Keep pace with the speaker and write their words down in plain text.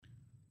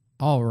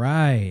All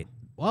right.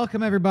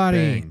 Welcome,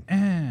 everybody.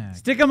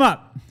 Stick them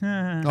up.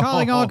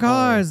 Calling all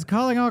cars.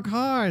 Calling all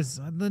cars.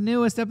 The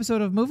newest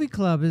episode of Movie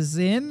Club is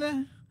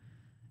in.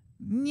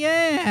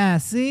 Yeah,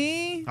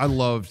 see? I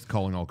loved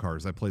Calling All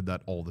Cars. I played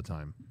that all the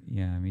time.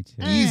 Yeah, me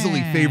too.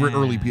 Easily favorite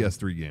early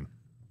PS3 game.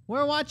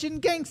 We're watching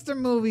gangster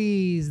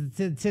movies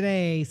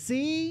today,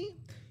 see?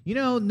 You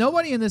know,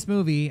 nobody in this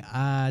movie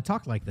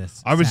talked like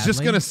this. I was just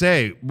sadly. going to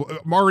say,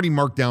 I'm already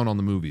marked down on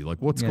the movie.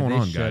 Like, what's going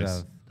on,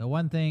 guys? The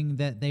one thing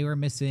that they were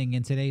missing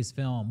in today's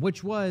film,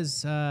 which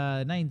was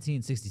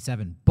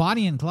 1967,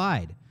 Bonnie and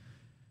Clyde.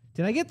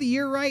 Did I get the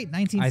year right?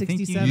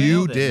 1967? I think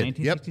You did.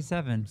 did. Yep.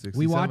 1967.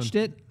 We watched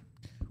it.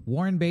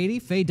 Warren Beatty,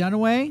 Faye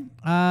Dunaway.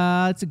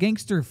 It's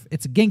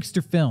a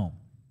gangster film.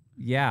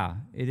 Yeah,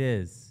 it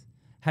is.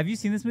 Have you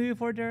seen this movie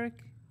before, Derek?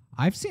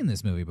 I've seen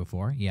this movie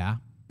before, yeah.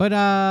 But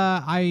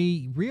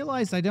I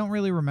realized I don't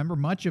really remember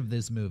much of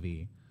this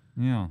movie.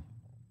 Yeah.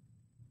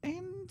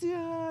 And,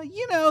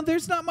 you know,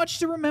 there's not much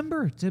to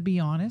remember, to be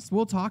honest.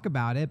 We'll talk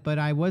about it, but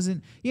I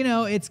wasn't, you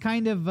know, it's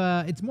kind of,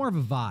 it's more of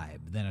a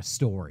vibe than a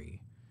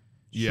story.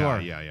 Yeah,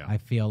 Sure. yeah. I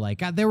feel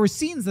like there were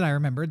scenes that I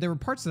remembered. There were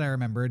parts that I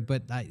remembered,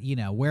 but, you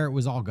know, where it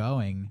was all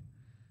going,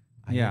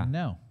 I didn't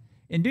know.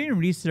 In doing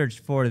research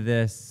for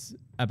this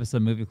episode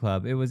of Movie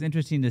Club, it was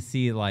interesting to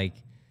see, like,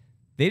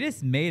 they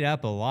just made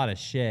up a lot of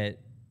shit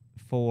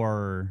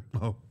for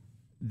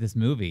this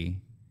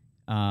movie.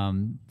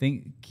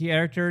 Think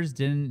characters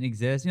didn't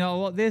exist. You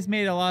know, they just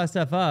made a lot of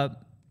stuff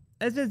up.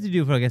 That's just to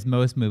do for, I guess,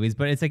 most movies.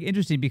 But it's, like,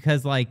 interesting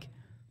because, like,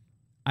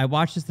 I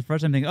watched this the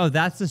first time thinking, oh,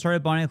 that's the story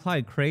of Bonnie and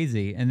Clyde.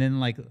 Crazy. And then,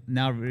 like,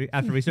 now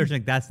after researching,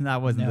 like,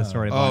 that wasn't the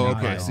story of Bonnie and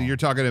Clyde. Okay. So you're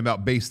talking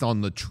about based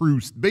on the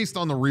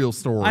real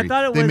story. I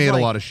thought they was made like,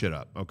 a lot of shit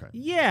up. Okay.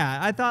 Yeah,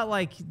 I thought,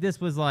 like, this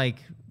was, like,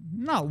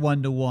 not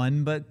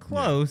 1-to-1, but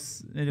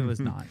close. Yeah. It was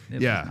not.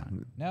 It was not.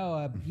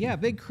 No,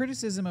 big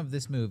criticism of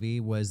this movie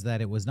was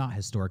that it was not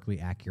historically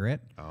accurate.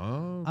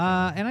 Oh.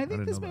 And I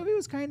think this movie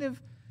was kind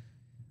of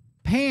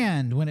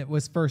panned when it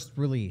was first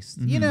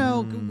released. You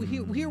know,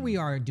 here we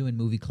are doing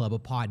Movie Club, a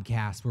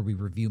podcast where we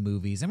review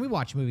movies, and we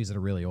watch movies that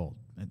are really old.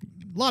 A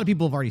lot of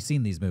people have already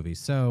seen these movies,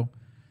 so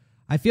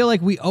I feel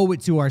like we owe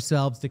it to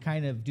ourselves to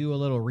kind of do a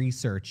little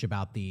research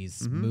about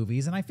these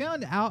movies, and I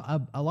found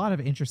out a lot of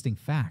interesting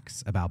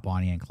facts about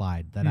Bonnie and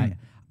Clyde that I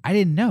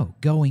didn't know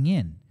going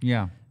in.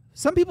 Yeah.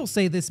 Some people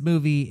say this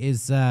movie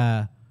is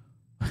one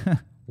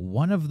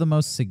of the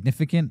most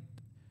significant,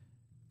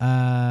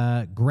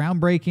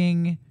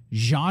 groundbreaking,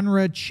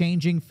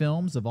 genre-changing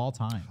films of all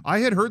time. I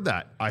had heard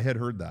that. That's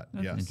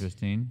yes.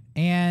 interesting.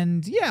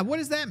 And yeah, what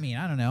does that mean?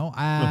 I don't know.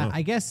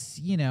 I guess,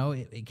 you know,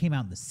 it came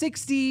out in the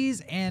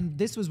 60s, and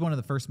this was one of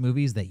the first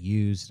movies that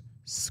used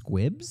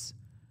squibs.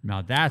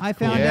 Now that's I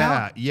cool. found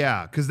out.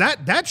 Yeah. Because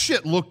that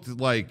shit looked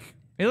like.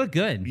 It looked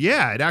good.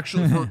 Yeah, it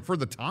actually for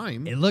the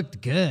time. It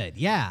looked good,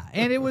 yeah.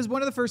 And it was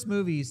one of the first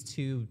movies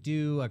to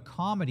do a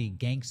comedy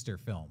gangster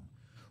film,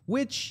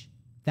 which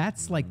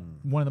that's like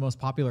one of the most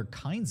popular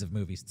kinds of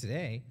movies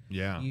today.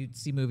 Yeah. You'd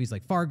see movies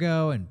like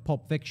Fargo and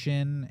Pulp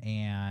Fiction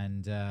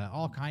and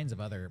all kinds of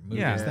other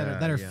movies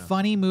that are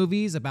funny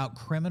movies about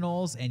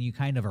criminals, and you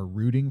kind of are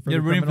rooting for the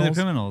criminals. For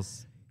the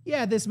criminals.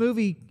 Yeah, this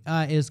movie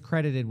is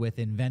credited with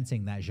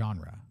inventing that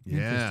genre. Yeah.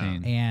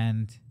 Interesting.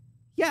 And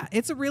yeah,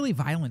 it's a really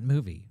violent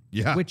movie.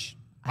 Yeah. Which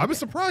I was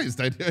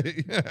surprised. I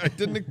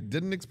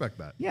didn't expect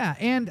that. Yeah,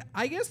 and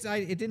I guess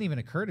it didn't even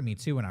occur to me,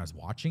 too, when I was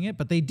watching it,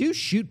 but they do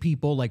shoot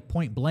people, like,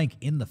 point blank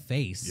in the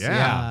face.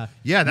 Yeah.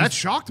 That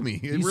shocked me.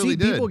 It you really see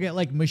did. people get,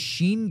 like,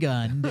 machine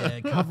gunned,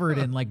 covered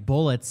in, like,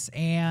 bullets,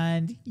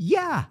 and,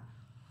 yeah,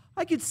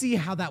 I could see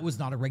how that was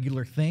not a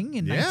regular thing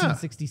in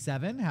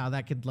 1967, how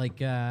that could,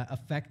 like,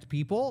 affect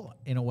people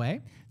in a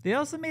way. They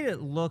also made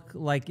it look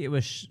like it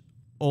was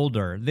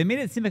older. They made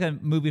it seem like a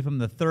movie from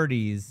the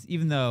 30s,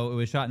 even though it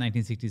was shot in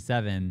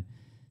 1967.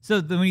 So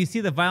when you see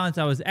the violence,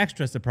 I was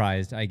extra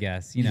surprised, I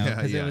guess, you know,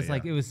 because it was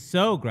like, it was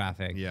so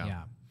graphic.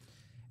 Yeah.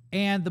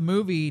 And the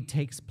movie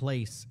takes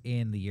place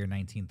in the year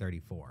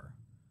 1934,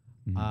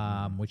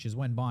 which is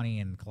when Bonnie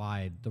and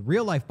Clyde, the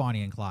real life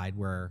Bonnie and Clyde,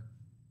 were,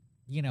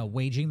 you know,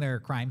 waging their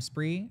crime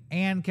spree.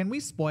 And can we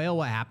spoil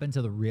what happened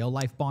to the real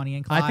life Bonnie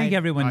and Clyde? I think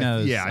everyone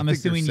knows. I'm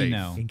assuming you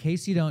know. In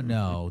case you don't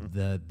know,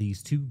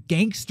 these two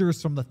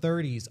gangsters from the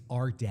 30s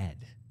are dead.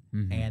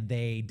 And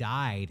they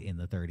died in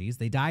the 30s.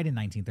 They died in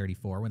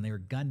 1934 when they were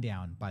gunned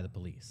down by the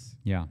police.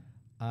 Yeah.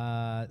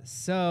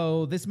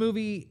 So this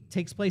movie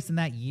takes place in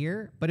that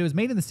year, but it was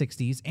made in the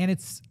 60s. And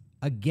it's,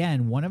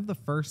 again, one of the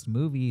first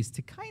movies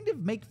to kind of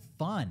make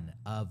fun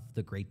of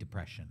the Great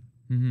Depression.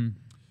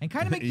 And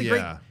kind of make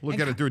the look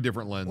at it through a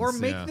different lens. Or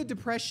make the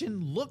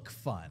Depression look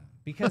fun,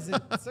 because it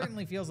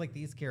certainly feels like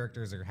these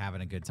characters are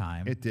having a good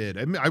time. It did.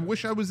 I mean, I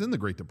wish I was in the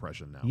Great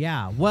Depression now.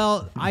 Yeah,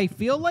 well, I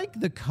feel like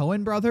the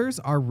Coen brothers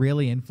are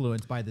really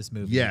influenced by this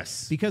movie.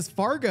 Yes. Because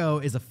Fargo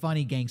is a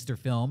funny gangster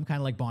film, kind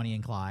of like Bonnie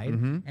and Clyde.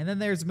 And then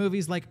there's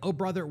movies like Oh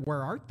Brother,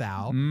 Where Art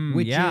Thou,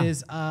 which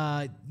is,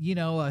 you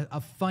know,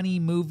 a funny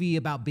movie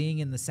about being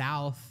in the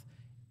South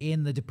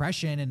in the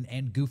Depression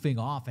and goofing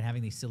off and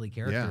having these silly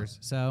characters.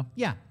 So,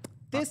 yeah.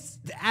 this,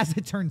 as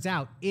it turns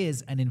out,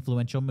 is an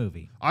influential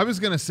movie. I was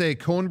going to say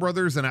Coen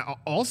Brothers, and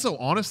also,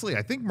 honestly,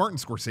 I think Martin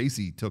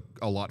Scorsese took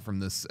a lot from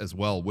this as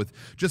well, with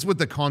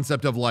the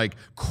concept of like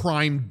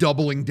crime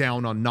doubling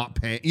down on not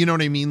paying. You know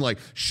what I mean? Like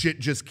shit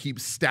just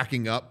keeps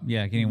stacking up.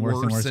 Yeah, getting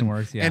worse and worse and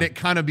worse. Yeah, and it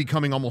kind of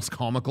becoming almost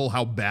comical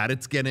how bad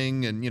it's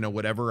getting, and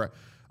whatever.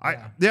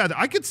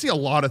 I could see a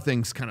lot of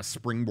things kind of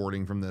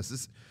springboarding from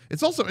this.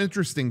 It's also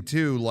interesting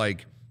too.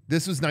 Like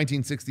this was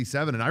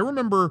 1967, and I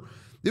remember.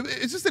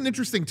 It's just an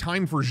interesting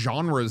time for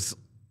genres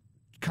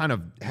kind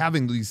of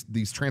having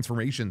these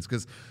transformations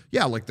because,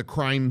 yeah, like the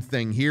crime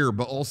thing here,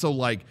 but also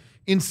like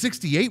in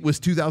 68 was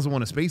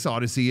 2001 A Space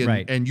Odyssey,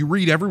 and you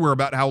read everywhere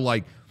about how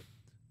like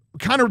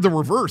kind of the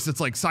reverse.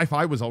 It's like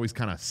sci-fi was always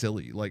kind of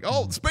silly, like,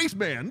 oh,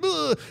 spaceman,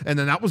 and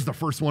then that was the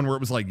first one where it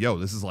was like, yo,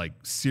 this is like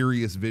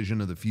serious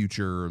vision of the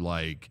future,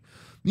 like,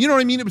 you know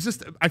what I mean? It was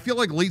just, I feel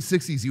like late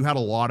 60s, you had a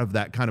lot of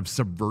that kind of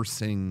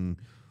subversing,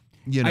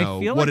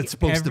 what like it's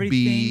supposed to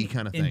be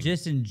kind of thing. And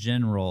just in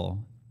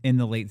general, in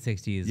the late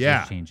 60s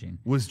was changing.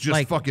 Was just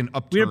like, fucking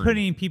upturned. We were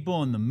putting people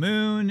on the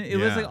moon. It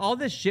was like all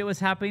this shit was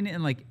happening,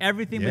 and like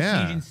everything was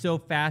changing so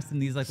fast in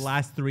these like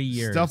last 3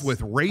 years. Stuff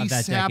with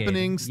race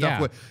happening,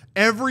 stuff with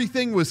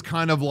everything was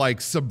kind of like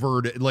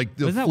subverted, like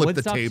flip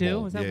the table.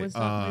 Too? Was that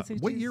Woodstock in the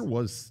 60s? What year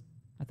was?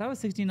 I thought it was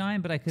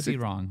 69, but I could be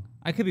wrong.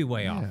 I could be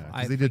way off.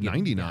 Because they did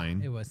 99.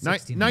 Yeah, it was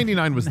 69.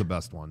 99 was the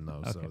best one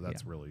though, so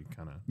that's really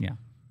kind of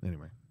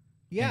Anyway.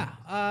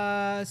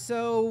 Yeah.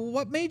 So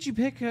what made you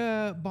pick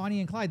Bonnie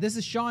and Clyde? This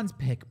is Sean's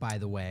pick, by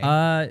the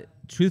way.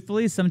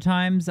 Truthfully,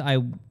 sometimes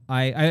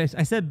I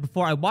said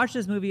before, I watched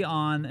this movie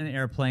on an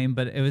airplane,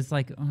 but it was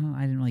like,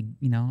 I didn't like,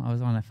 I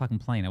was on a fucking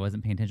plane. I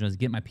wasn't paying attention. I was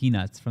getting my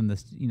peanuts from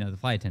this, the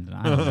flight attendant.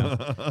 I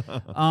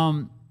don't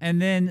know.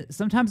 And then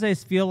sometimes I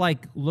just feel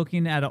like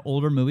looking at an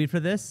older movie for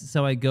this.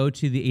 So I go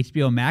to the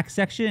HBO Max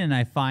section and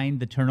I find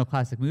the Turner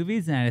Classic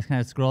Movies, and I just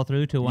kind of scroll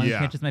through to one that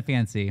catches my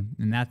fancy.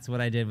 And that's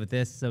what I did with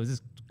this. So it was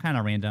just kind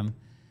of random.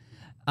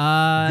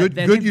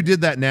 Good you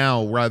did that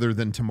now rather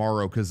than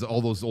tomorrow, because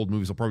all those old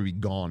movies will probably be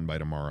gone by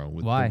tomorrow.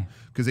 Why?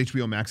 Because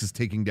HBO Max is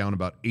taking down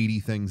about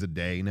 80 things a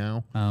day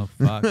now. Oh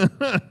fuck!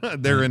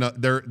 They're in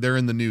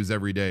the news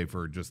every day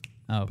for just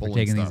for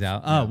taking these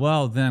out. Oh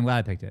well, then I'm glad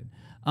I picked it.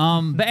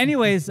 But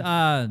anyways,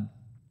 honestly,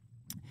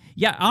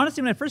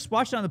 when I first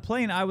watched it on the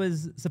plane, I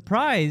was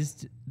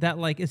surprised that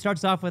like it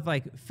starts off with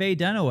like Faye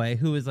Dunaway,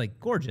 who is like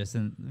gorgeous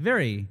and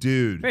very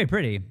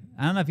pretty.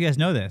 I don't know if you guys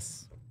know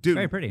this. Dude,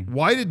 very pretty.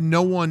 Why did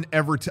no one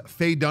ever?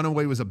 Faye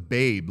Dunaway was a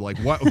babe. Like,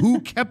 what? Who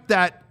kept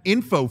that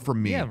info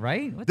from me? Yeah,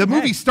 right. What the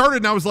movie started,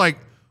 and I was like,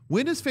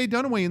 "When is Faye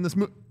Dunaway in this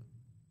movie?"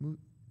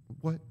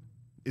 What?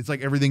 It's like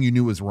everything you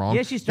knew was wrong.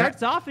 Yeah, she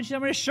starts off and she's not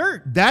wearing a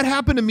shirt. That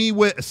happened to me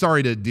with.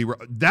 Sorry to derail.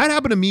 That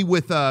happened to me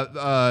with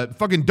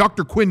fucking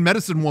Dr. Quinn,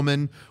 Medicine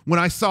Woman. When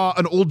I saw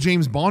an old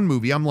James Bond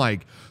movie, I'm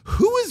like,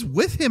 "Who is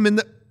with him in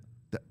the?"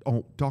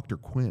 Oh, Dr.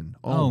 Quinn.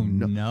 Oh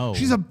no,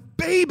 she's a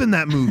babe in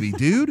that movie,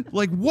 dude.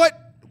 Like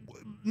what?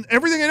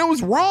 Everything I know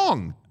is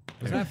wrong.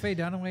 Was that Faye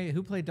Dunaway?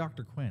 Who played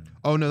Dr. Quinn?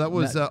 Oh no, that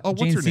was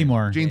what's Jane her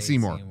Seymour. name? Jane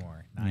Seymour.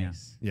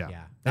 Nice. Yeah.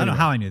 I don't know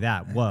how I knew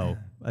that. Whoa,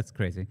 that's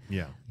crazy.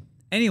 Yeah.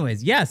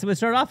 Anyways, so it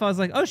started off. I was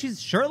like, oh,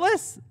 she's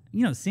shirtless.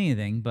 You don't see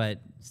anything,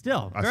 but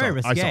still very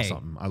risque. I saw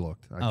something. I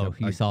looked.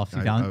 You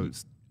found?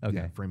 Okay.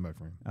 Yeah, frame by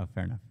frame. Oh,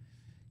 fair enough.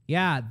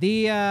 Yeah,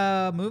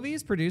 the movie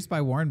is produced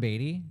by Warren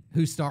Beatty,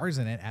 who stars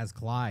in it as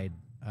Clyde.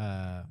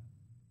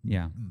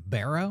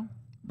 Barrow.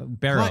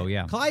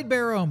 Clyde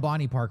Barrow and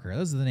Bonnie Parker.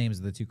 Those are the names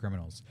of the two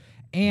criminals.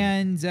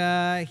 And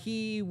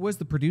he was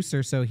the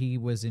producer, so he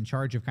was in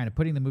charge of kind of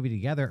putting the movie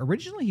together.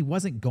 Originally, he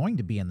wasn't going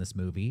to be in this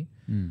movie.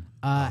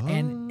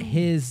 And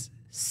his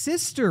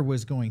sister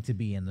was going to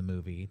be in the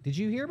movie. Did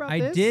you hear about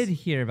this? I did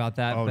hear about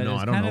that, but it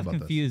was kind of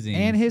confusing.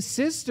 And his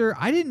sister,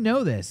 I didn't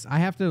know this. I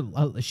have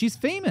to, she's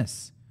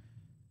famous.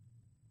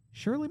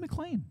 Shirley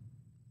MacLaine.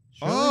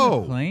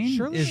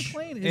 Shirley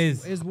MacLaine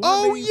is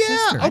oh Beatty's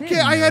yeah, sister.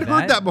 okay. I had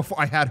heard that before.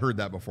 I had heard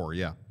that before.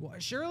 Yeah. Well,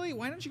 Shirley,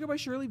 why don't you go by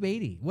Shirley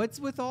Beatty? What's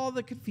with all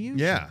the confusion?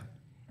 Yeah.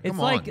 It's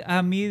like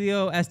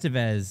Emilio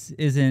Estevez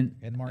isn't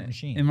and Martin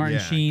Sheen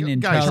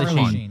and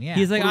Charlie Sheen. Yeah.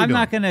 He's like, I'm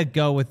not gonna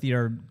go with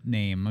your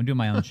name. I'm doing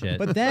my own shit.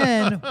 But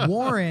then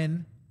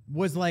Warren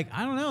was like,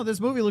 I don't know,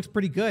 this movie looks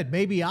pretty good.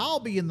 Maybe I'll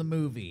be in the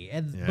movie.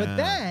 But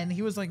then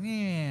he was like,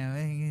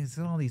 it's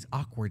all these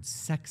awkward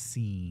sex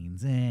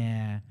scenes.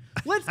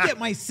 Let's get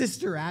my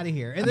sister out of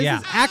here. And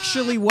this is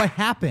actually what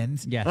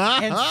happened. Yes.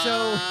 And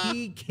so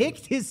he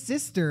kicked his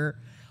sister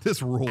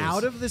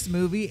out of this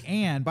movie.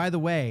 And by the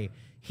way,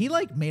 he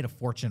like made a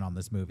fortune on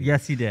this movie.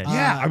 Yes, he did.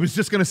 Yeah, I was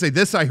just gonna say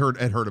this. I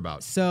had heard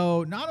about.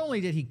 So not only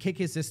did he kick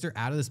his sister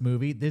out of this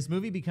movie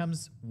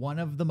becomes one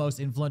of the most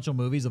influential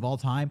movies of all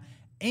time.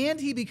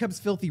 And he becomes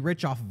filthy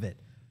rich off of it.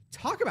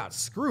 Talk about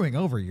screwing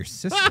over your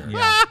sister.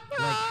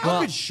 How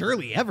could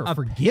Shirley ever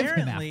forgive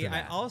him after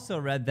that? I also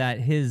read that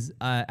his,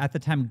 at the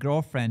time,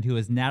 girlfriend, who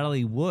was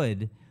Natalie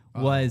Wood,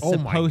 was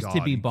supposed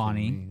to be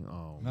Bonnie.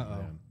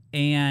 Man.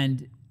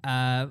 And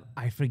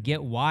I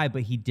forget why,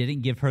 but he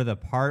didn't give her the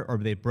part, or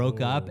they broke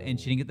up, and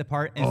she didn't get the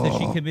part. And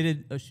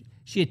so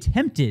she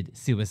attempted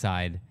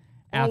suicide.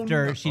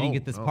 after she didn't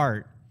get this Oh.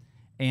 part,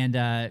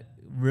 and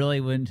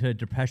really went into a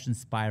depression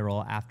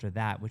spiral after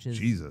that, which is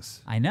Jesus.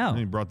 I know. And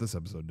he brought this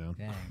episode down.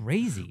 Dang.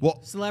 Crazy.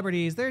 Well,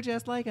 Celebrities, they're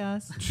just like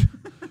us.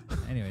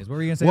 Anyways, what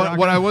were you gonna say?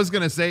 what I was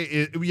gonna say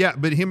is,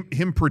 but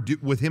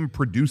with him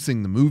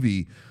producing the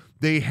movie,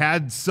 they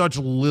had such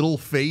little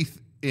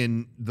faith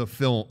in the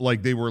film.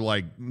 Like they were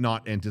like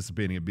not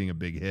anticipating it being a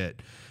big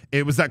hit.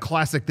 It was that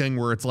classic thing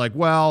where it's like,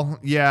 well,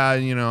 yeah,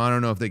 you know, I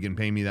don't know if they can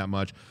pay me that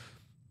much.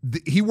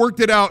 He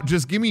worked it out.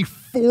 Just give me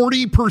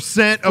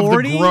 40% of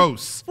the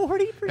gross.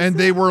 40%. And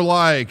they were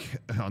like,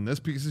 on this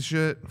piece of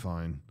shit,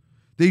 fine.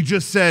 They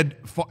just said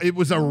it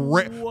was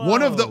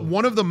one of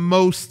the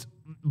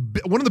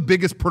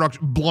biggest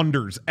production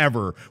blunders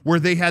ever,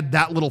 where they had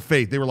that little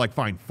faith. They were like,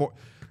 fine,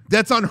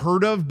 that's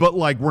unheard of, but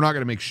like we're not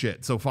gonna make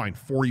shit. So fine,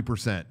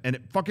 40%, and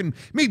it fucking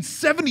made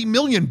 $70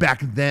 million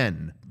back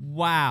then.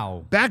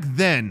 Wow. Back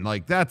then,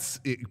 like that's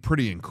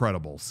pretty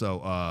incredible. So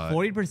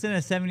 40%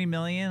 of 70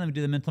 million. Let me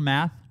do the mental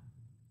math.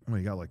 well,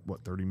 you got like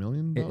what, 30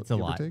 million? It's a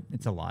lot.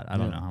 It's a lot. I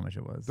don't know how much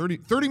it was.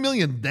 30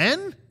 million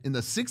then in the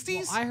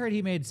 60s? Well, I heard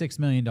he made $6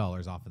 million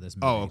off of this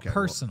movie. Oh, okay.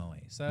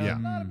 Personally, so Yeah.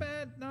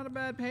 not a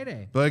bad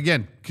payday. But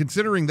again,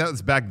 considering that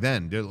was back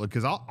then, dude,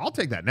 because I'll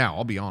take that now.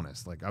 I'll be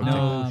honest. Like I would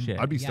No shit.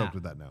 I'd be Yeah. stoked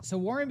with that now. So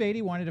Warren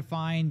Beatty wanted to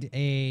find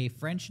a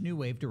French New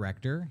Wave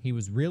director. He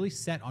was really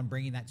set on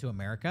bringing that to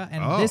America,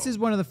 and this is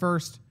one of the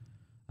first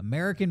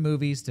American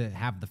movies to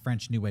have the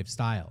French New Wave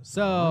style.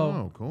 So,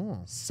 Oh,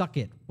 cool. suck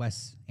it,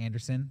 Wes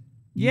Anderson.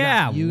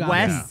 Yeah, you got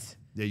Wes.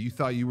 beat. Yeah, you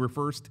thought you were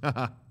first? You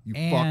fuck.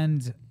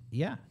 And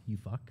yeah, you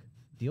fuck.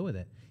 Deal with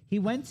it. He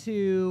went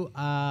to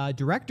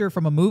director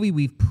from a movie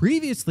we've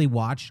previously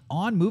watched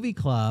on Movie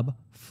Club,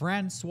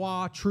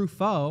 Francois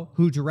Truffaut,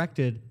 who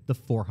directed The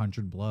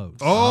 400 Blows.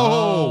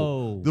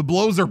 Oh, the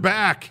blows are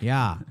back.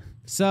 Yeah.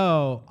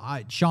 So,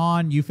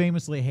 Sean, you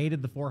famously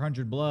hated The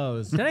 400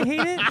 Blows. Did I hate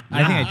it?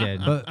 I think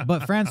I did.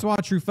 But Francois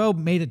Truffaut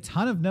made a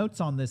ton of notes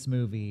on this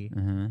movie,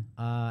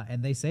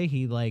 and they say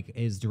he like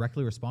is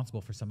directly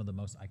responsible for some of the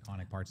most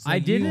iconic parts. So I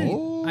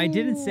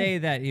didn't say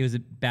that he was a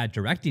bad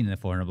directing in the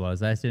 400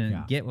 Blows. I just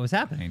didn't get what was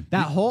happening.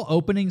 That whole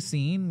opening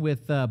scene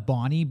with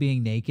Bonnie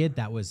being naked,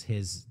 that was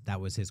his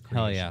creation.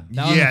 Hell yeah.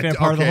 That was my favorite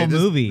part of the whole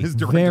movie. His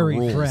director Very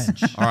rules.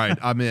 French. All right,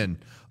 I'm in.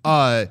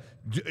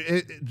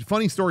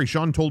 Funny story.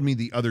 Sean told me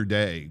the other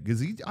day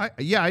because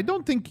I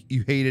don't think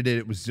you hated it.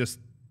 It was just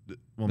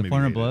well, The maybe 400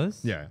 you hated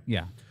Blows? it. Yeah,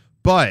 Yeah.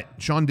 But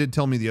Sean did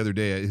tell me the other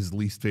day his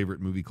least favorite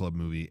movie club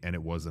movie, and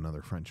it was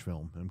another French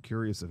film. I'm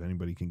curious if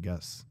anybody can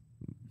guess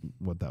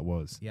what that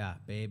was. Yeah,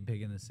 Babe,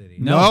 Pig in the City.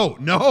 No,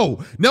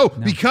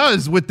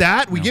 because with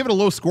that, we gave it a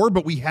low score,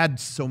 but we had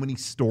so many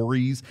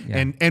stories,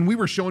 and we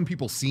were showing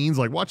people scenes,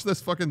 like, watch this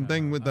fucking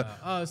thing with the...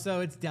 Oh, so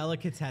it's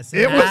Delicatessen.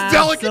 It was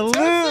Delicatessen!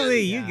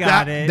 Absolutely, you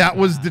got it. That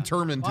was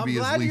determined to I'm be his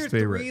glad least your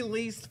favorite. three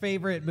least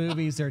favorite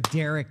movies are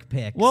Derek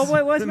picks. Well,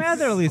 what was my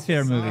other least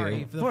favorite movie?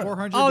 Sorry, for the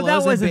 400 Oh, Blows that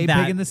and wasn't Babe,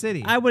 that. Pig in the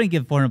City. I wouldn't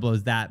give 400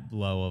 Blows that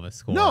low of a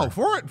score. No,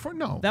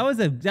 no.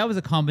 That was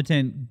a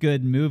competent,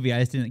 good movie. I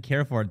just didn't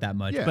care for it that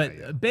much. Yeah, but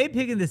yeah. Babe,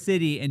 Pig in the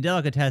City and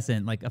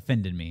Delicatessen like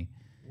offended me.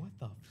 What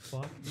the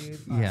fuck, dude?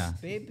 Yeah.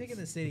 Babe, Pig in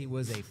the City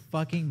was a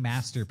fucking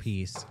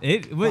masterpiece.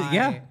 It was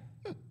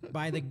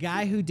By the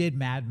guy who did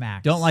Mad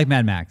Max. Don't like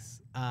Mad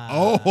Max.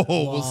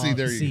 We'll see.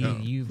 There you go.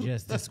 You've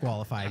just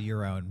disqualified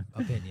your own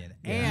opinion.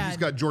 You And just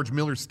got George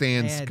Miller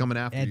stands coming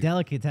after and you.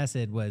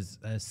 Delicatessen was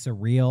a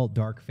surreal,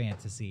 dark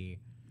fantasy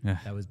Yeah.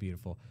 that was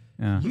beautiful.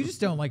 Yeah. You just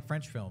don't like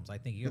French films. I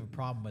think you have a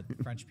problem with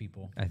French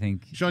people. I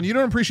think. Sean, you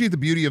don't appreciate the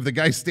beauty of the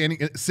guy sitting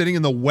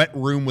in the wet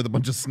room with a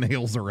bunch of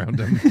snails around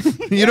him.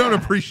 You don't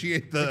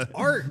appreciate the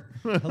Art.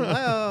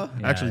 Hello.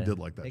 I actually did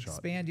like that shot.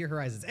 Expand your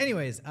horizons.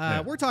 Anyways,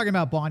 we're talking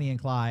about Bonnie and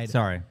Clyde.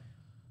 Sorry.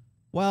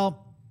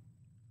 Well,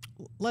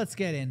 let's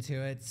get into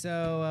it.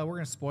 So we're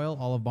going to spoil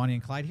all of Bonnie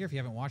and Clyde here. If you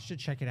haven't watched it,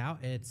 check it out.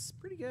 It's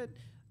pretty good.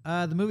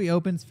 The movie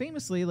opens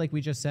famously, like we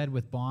just said,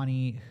 with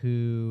Bonnie,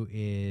 who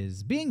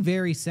is being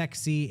very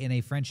sexy in a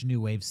French New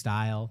Wave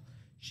style.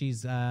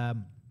 She's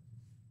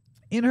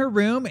in her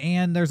room,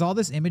 and there's all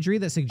this imagery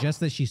that suggests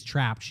that she's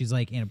trapped. She's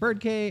like in a bird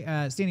cage,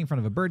 standing in front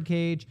of a bird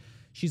cage.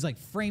 She's like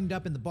framed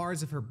up in the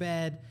bars of her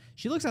bed.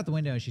 She looks out the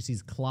window and she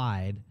sees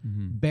Clyde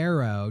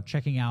Barrow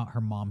checking out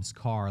her mom's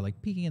car, like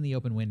peeking in the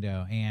open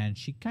window, and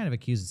she kind of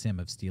accuses him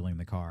of stealing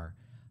the car.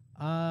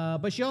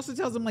 But she also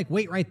tells him, like,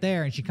 wait right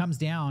there, and she comes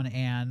down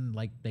and,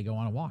 like, they go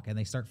on a walk and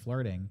they start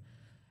flirting.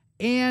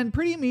 And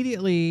pretty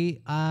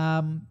immediately,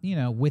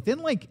 within,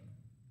 like,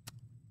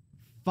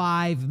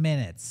 5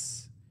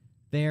 minutes,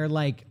 they're,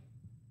 like,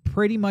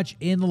 pretty much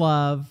in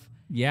love.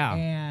 Yeah.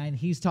 And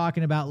he's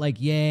talking about, like,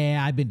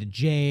 yeah, I've been to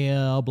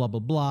jail, blah,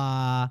 blah,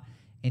 blah.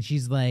 And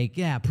she's like,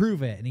 yeah,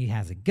 prove it. And he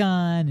has a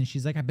gun. And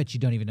she's like, I bet you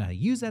don't even know how to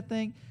use that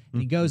thing.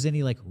 And he goes in,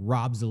 he, like,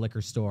 robs a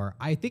liquor store.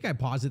 I think I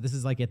paused it. This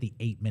is, like, at the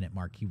 8-minute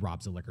mark. He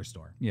robs a liquor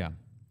store. Yeah.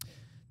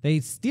 They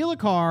steal a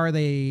car.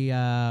 They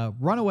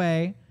run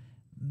away.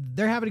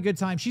 They're having a good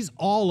time. She's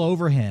all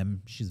over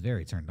him. She's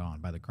very turned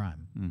on by the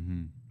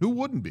crime. Who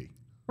wouldn't be?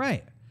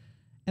 Right.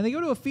 And they go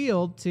to a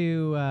field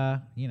to,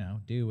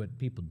 do what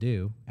people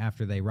do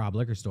after they rob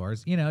liquor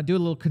stores, do a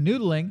little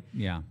canoodling.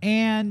 Yeah.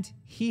 And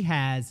he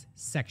has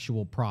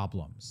sexual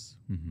problems,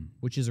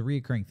 which is a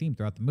recurring theme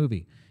throughout the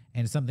movie.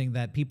 And it's something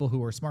that people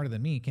who are smarter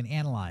than me can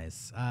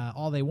analyze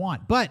all they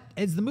want. But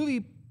as the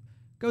movie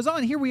goes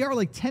on, here we are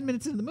like 10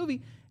 minutes into the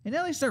movie, and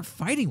now they start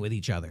fighting with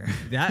each other.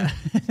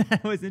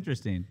 That was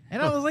interesting.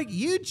 And I was like,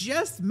 you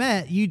just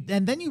met,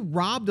 and then you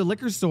robbed a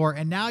liquor store,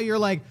 and now you're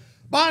like,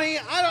 Bonnie,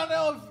 I don't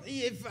know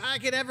if I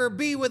could ever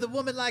be with a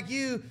woman like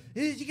you.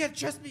 You got to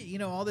trust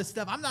me, all this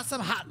stuff. I'm not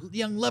some hot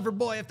young lover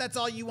boy. If that's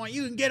all you want,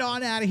 you can get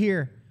on out of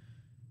here.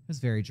 It was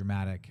very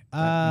dramatic.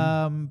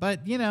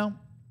 But,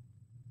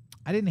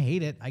 I didn't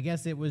hate it. I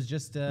guess it was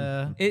just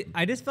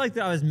I just felt like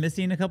that I was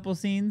missing a couple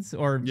scenes,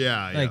 or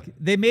Yeah.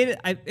 they made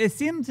it. It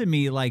seemed to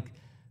me like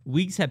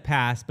weeks had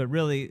passed, but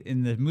really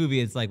in the movie,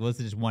 it's like, well, this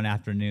is just one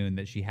afternoon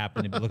that she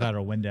happened to look out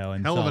her window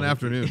and Hell of saw an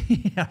afternoon.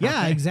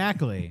 yeah,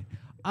 exactly.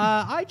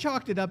 I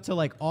chalked it up to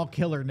like all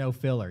killer, no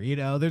filler.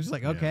 They're just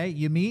like, okay,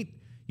 you meet,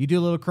 you do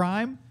a little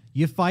crime,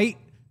 you fight.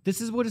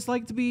 This is what it's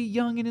like to be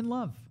young and in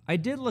love. I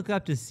did look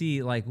up to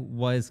see, like,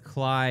 was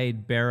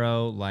Clyde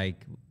Barrow,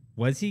 like,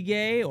 was he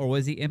gay or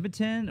was he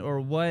impotent or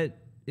what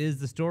is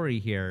the story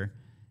here?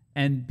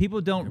 And people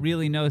don't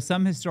really know.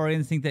 Some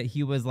historians think that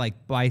he was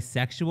like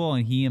bisexual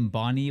and he and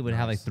Bonnie would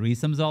have like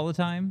threesomes all the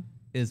time,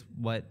 is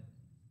what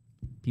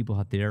people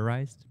have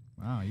theorized.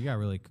 Wow, you got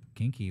really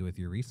kinky with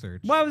your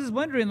research. Well, I was just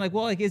wondering, like,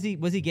 well, like,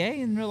 was he gay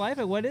in real life?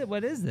 Like,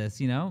 what is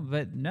this,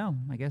 But no,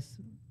 I guess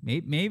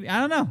maybe I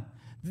don't know.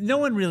 No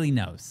one really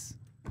knows.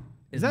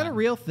 Is that a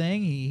real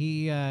thing?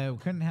 He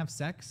couldn't have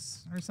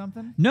sex or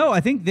something? No,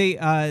 I think they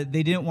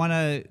didn't want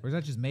to. Or is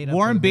that just made up?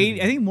 Warren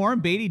Beatty. I think Warren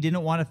Beatty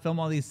didn't want to film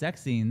all these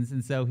sex scenes,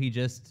 and so he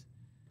just,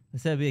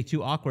 instead of being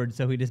too awkward,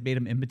 so he just made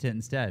him impotent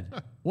instead.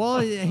 Well,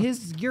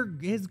 his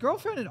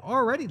girlfriend had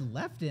already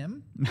left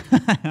him.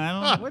 I don't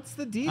know. What's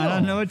the deal? I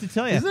don't know what to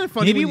tell you. Isn't it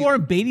funny Maybe when you-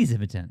 Warren Beatty's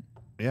impotent.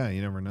 Yeah,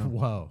 you never know.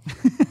 Whoa.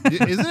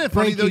 Isn't it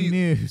funny though? Breaking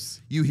news.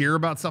 You hear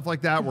about stuff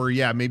like that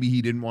where maybe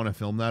he didn't want to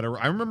film that. Or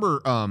I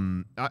remember,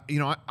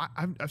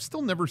 I've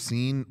still never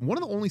seen one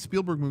of the only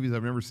Spielberg movies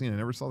I've never seen. I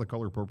never saw The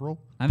Color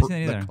Purple. I haven't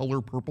seen it The either. Color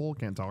Purple.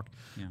 Can't talk.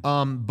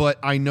 Yeah. But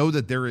I know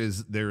that there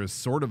is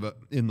sort of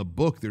in the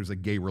book. There's a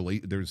gay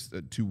There's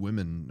two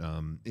women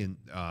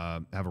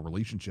have a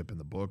relationship in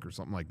the book or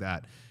something like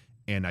that,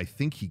 and I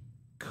think he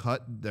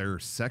cut their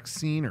sex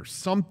scene or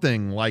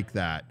something like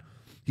that.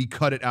 He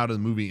cut it out of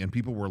the movie, and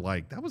people were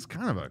like, "That was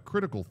kind of a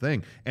critical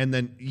thing." And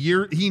then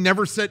he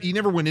never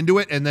went into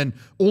it, and then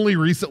only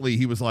recently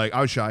he was like,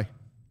 "I was shy."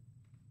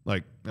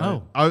 Like,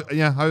 I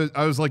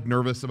was like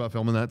nervous about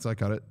filming that, so I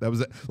cut it. That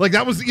was it. Like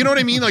that was, you know what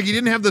I mean? Like he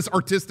didn't have this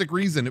artistic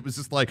reason. It was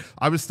just like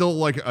I was still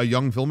like a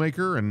young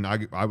filmmaker, and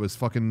I was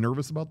fucking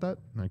nervous about that,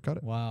 and I cut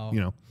it. Wow.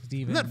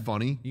 Steven, isn't that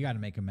funny? You got to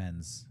make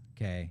amends.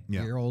 Okay.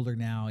 Yeah. You're older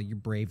now. You're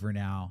braver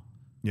now.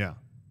 Yeah.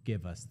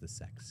 Give us the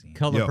sex scene.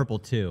 Color Purple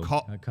 2.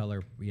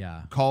 Color,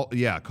 yeah.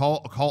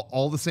 Call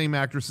all the same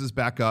actresses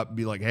back up and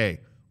be like,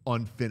 hey,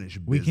 unfinished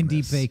business. We can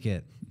deep fake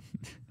it.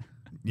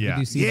 Yeah.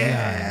 We can do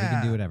CGI. We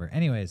can do whatever.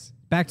 Anyways,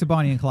 back to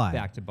Bonnie and Clyde.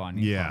 Back to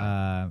Bonnie.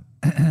 Yeah.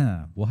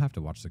 We'll have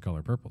to watch The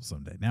Color Purple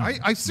someday. Now, I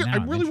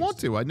I'm really want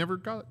interested. to. I never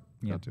got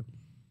to.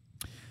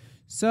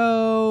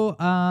 So,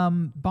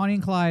 Bonnie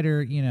and Clyde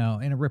are,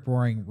 in a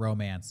rip-roaring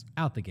romance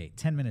out the gate,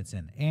 10 minutes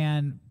in.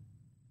 And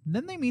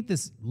then they meet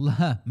this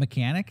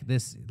mechanic,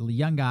 this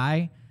young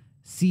guy,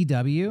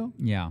 CW.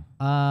 Yeah.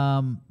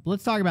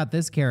 Let's talk about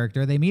this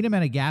character. They meet him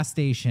at a gas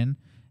station.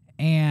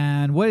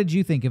 And what did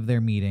you think of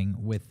their meeting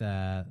with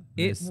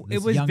this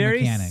It was young very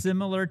mechanic?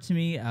 similar to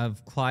me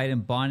of Clyde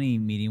and Bonnie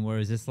meeting, where it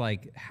was just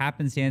like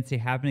happenstance. They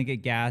happen to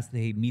get gas.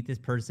 They meet this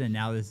person. And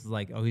now this is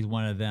like, oh, he's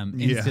one of them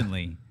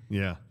instantly.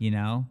 Yeah.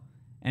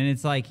 And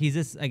it's like he's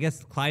just, I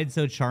guess Clyde's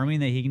so charming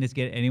that he can just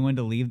get anyone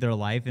to leave their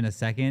life in a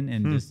second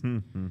and just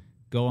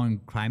go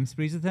on crime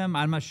sprees with him.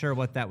 I'm not sure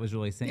what that was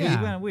really saying. It was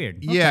kind of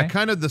weird. Yeah, Okay.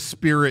 kind of the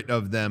spirit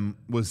of them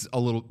was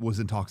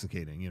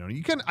intoxicating.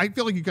 I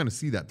feel like you kind of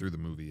see that through the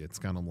movie. It's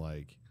kind of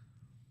like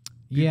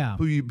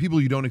people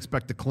you don't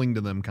expect to cling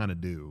to them kind of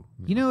do.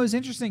 It was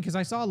interesting because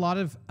I saw a lot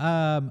of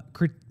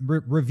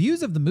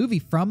reviews of the movie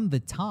from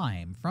the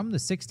time, from the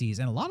 60s,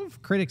 and a lot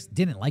of critics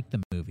didn't like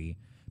the movie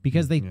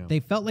because they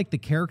felt like the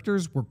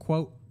characters were,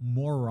 quote,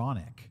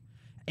 moronic.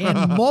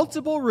 And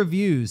multiple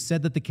reviews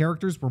said that the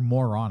characters were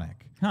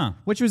moronic. Huh.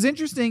 Which was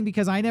interesting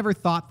because I never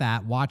thought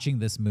that watching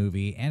this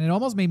movie, and it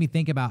almost made me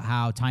think about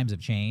how times have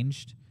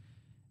changed.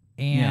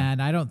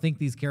 And I don't think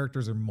these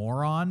characters are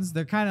morons.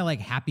 They're kind of like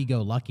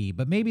happy-go-lucky,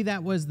 but maybe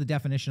that was the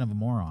definition of a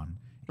moron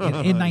in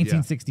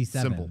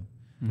 1967. Simple.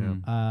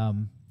 Yeah.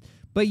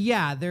 But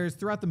yeah,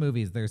 throughout the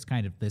movies, there's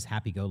kind of this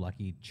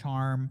happy-go-lucky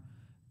charm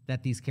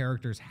that these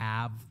characters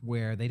have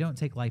where they don't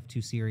take life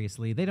too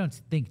seriously. They don't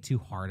think too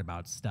hard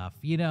about stuff.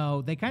 They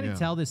kind of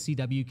tell this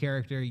CW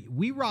character,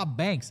 we rob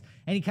banks.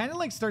 And he kind of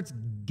like starts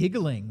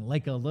giggling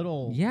like a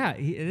little, Yeah,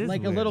 it is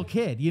like weird. a little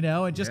kid,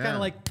 and just kind Yeah. of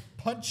like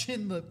punch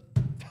in the,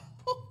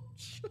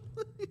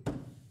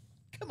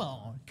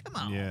 come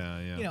come on.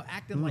 Yeah. You know,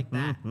 acting like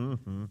that.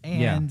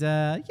 And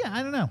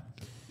I don't know.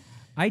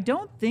 I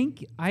don't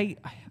think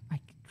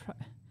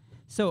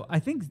so I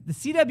think the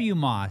C.W.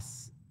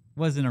 Moss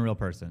wasn't a real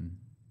person.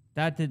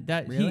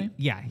 Really?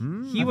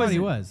 He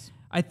was.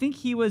 I think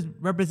he was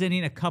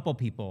representing a couple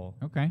people.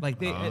 Okay.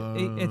 Like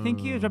I think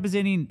he was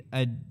representing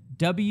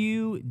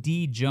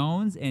W.D.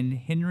 Jones and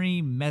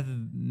Henry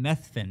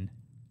Methvin.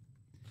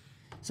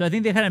 So I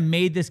think they kind of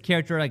made this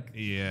character like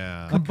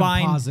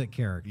combined, composite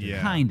character.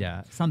 Yeah.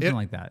 Kinda something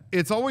like that.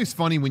 It's always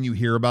funny when you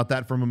hear about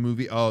that from a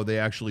movie. Oh, they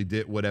actually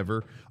did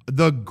whatever.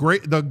 The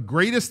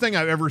greatest thing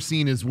I've ever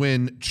seen is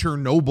when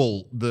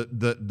Chernobyl,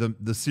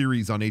 the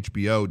series on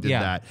HBO, did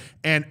that,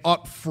 and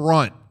up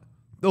front,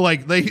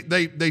 like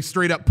they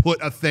straight up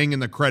put a thing in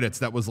the credits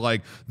that was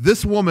like,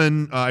 this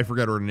woman, I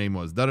forgot what her name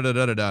was,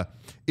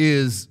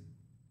 is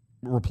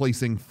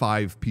replacing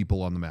 5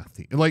 people on the math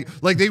team. Like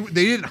they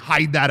didn't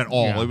hide that at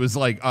all. Yeah. It was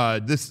like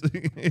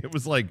it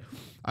was like,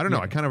 I don't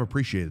know. I kind of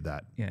appreciated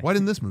that. Yeah. Why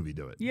didn't this movie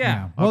do it?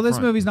 Yeah. Well, this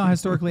movie's not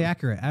historically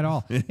accurate at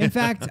all. In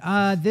fact,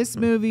 this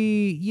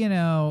movie, you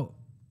know,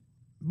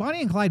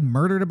 Bonnie and Clyde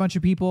murdered a bunch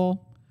of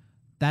people.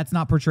 That's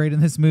not portrayed in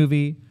this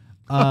movie.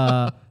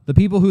 The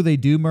people who they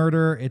do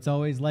murder, it's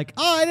always like,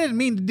 oh, I didn't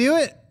mean to do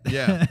it.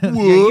 Yeah.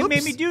 You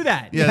made me do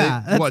that.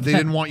 Yeah. They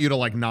didn't want you to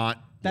like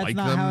not. That's like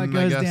not them, how it I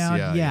goes guess.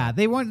 down. Yeah.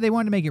 They wanted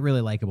to make it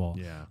really likable.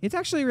 Yeah. It's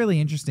actually really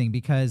interesting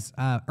because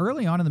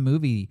early on in the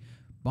movie,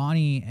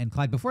 Bonnie and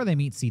Clyde, before they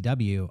meet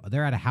CW,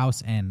 they're at a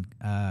house and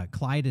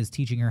Clyde is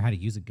teaching her how to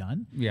use a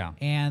gun. Yeah.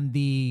 And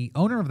the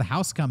owner of the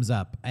house comes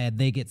up and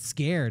they get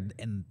scared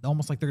and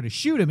almost like they're going to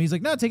shoot him. He's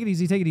like, no, take it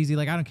easy, take it easy.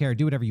 Like, I don't care.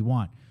 Do whatever you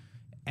want.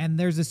 And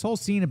there's this whole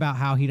scene about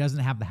how he doesn't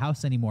have the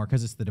house anymore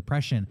because it's the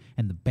Depression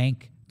and the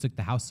bank took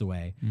the house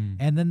away.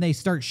 And then they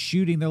start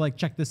shooting. They're like,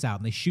 check this out.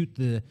 And they shoot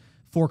the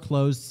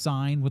foreclosed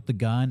sign with the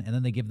gun, and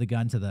then they give the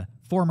gun to the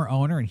former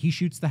owner, and he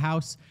shoots the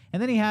house.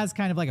 And then he has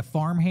kind of like a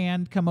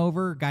farmhand come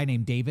over, a guy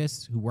named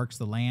Davis who works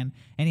the land,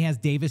 and he has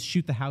Davis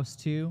shoot the house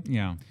too.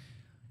 Yeah.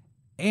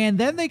 And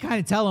then they kind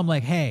of tell him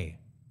like, hey,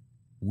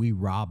 we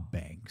rob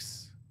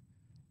banks.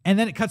 And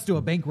then it cuts to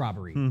a bank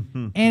robbery.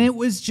 And it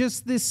was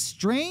just this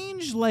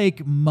strange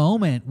like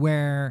moment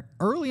where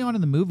early on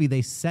in the movie,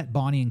 they set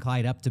Bonnie and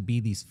Clyde up to be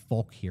these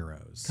folk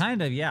heroes.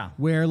 Kind of, yeah.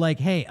 Where like,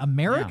 hey,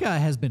 America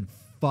has been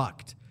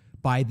fucked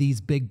by these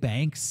big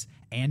banks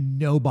and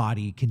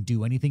nobody can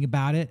do anything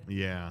about it.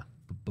 Yeah.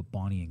 But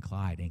Bonnie and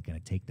Clyde ain't gonna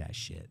take that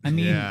shit. I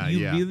mean,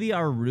 you really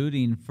are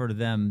rooting for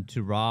them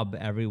to rob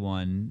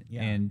everyone.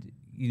 Yeah. And,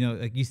 you know,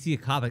 like you see a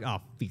cop like,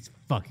 oh, these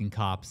fucking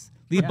cops.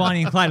 Leave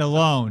Bonnie and Clyde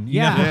alone.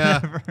 You know,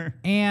 whatever.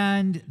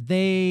 And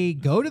they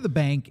go to the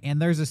bank,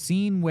 and there's a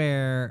scene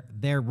where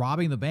they're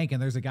robbing the bank, and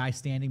there's a guy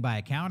standing by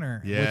a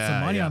counter with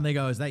some money on. They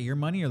go, is that your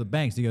money or the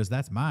bank's? He goes,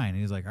 that's mine.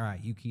 And he's like, all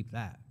right, you keep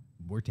that.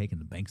 We're taking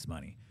the bank's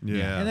money.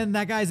 Yeah. And then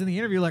that guy's in the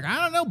interview like,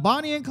 I don't know,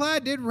 Bonnie and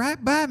Clyde did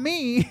right by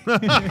me.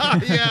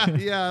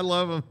 yeah, I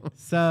love him.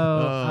 So,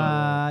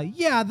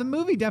 the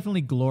movie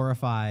definitely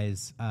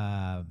glorifies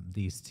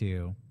these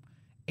two.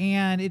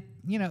 And it,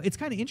 you know, it's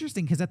kind of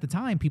interesting because at the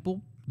time,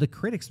 the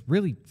critics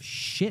really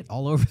shit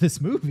all over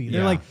this movie.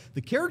 They're like,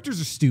 the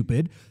characters are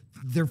stupid.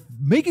 They're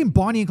making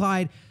Bonnie and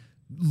Clyde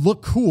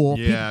look cool.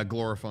 Yeah,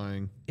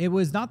 glorifying. It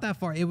was not that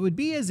far. It would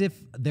be as if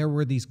there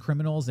were these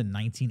criminals in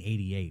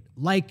 1988.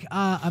 Like,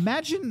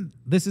 imagine,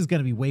 this is going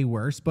to be way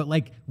worse, but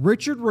like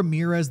Richard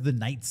Ramirez, the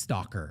Night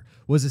Stalker,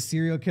 was a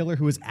serial killer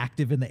who was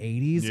active in the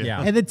 80s.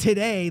 Yeah. And then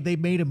today they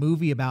made a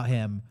movie about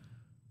him,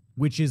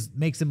 which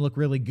makes him look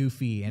really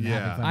goofy and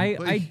having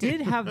fun. I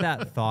did have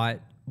that thought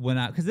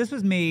because this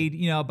was made,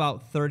 you know,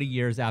 about 30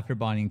 years after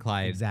Bonnie and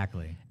Clyde.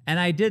 Exactly. And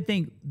I did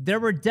think there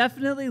were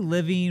definitely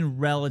living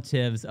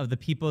relatives of the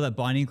people that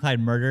Bonnie and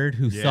Clyde murdered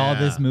who saw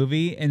this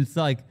movie. And it's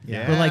like,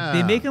 we're like,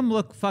 they make him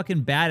look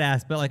fucking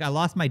badass, but like, I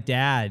lost my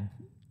dad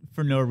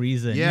for no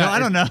reason. Yeah, you know, I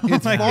don't know.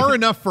 It's far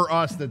enough for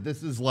us that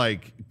this is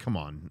like, come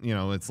on, you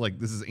know, it's like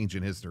this is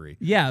ancient history.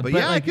 Yeah, but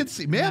like, I could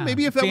see, man,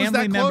 maybe if that was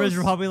that family members close.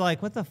 were probably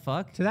like, what the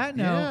fuck? To that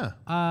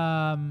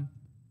note,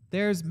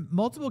 there's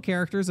multiple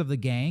characters of the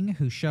gang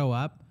who show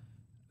up.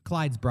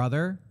 Clyde's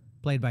brother,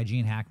 played by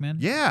Gene Hackman.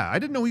 Yeah, I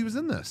didn't know he was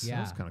in this. Yeah.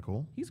 That was kind of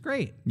cool. He's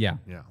great. Yeah.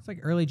 Yeah. It's like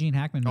early Gene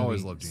Hackman movie.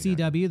 Always loved Gene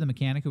CW, the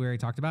mechanic who we already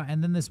talked about.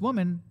 And then this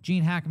woman,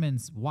 Gene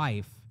Hackman's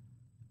wife,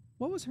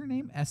 what was her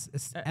name?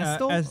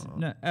 Estelle?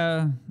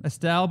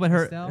 Estelle, but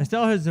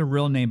Estelle has a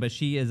real name, but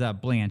she is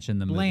Blanche in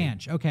the movie.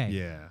 Blanche, okay.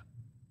 Yeah.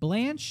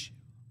 Blanche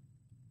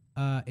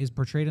is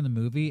portrayed in the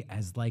movie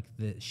as like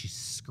she's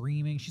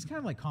screaming. She's kind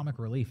of like comic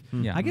relief.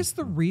 Yeah. I guess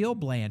the real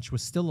Blanche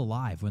was still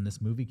alive when this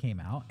movie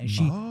came out, and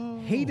she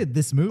hated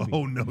this movie.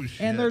 Oh, no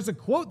shit. And there's a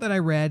quote that I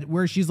read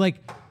where she's like,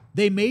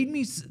 They made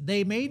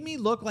me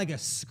look like a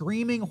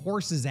screaming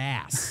horse's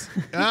ass.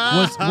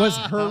 was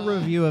her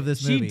review of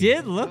this movie. She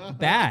did look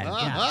bad.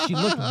 Yeah, she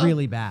looked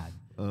really bad.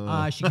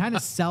 She kind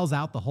of sells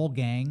out the whole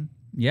gang.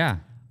 Yeah.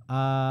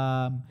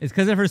 It's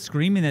because of her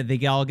screaming that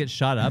they all get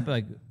shot up.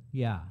 Like,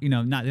 Yeah. You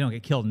know, not they don't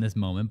get killed in this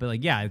moment, but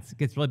like, yeah, it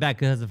gets really bad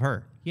because of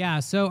her.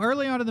 Yeah, so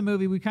early on in the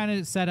movie, we kind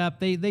of set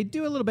up, they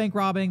do a little bank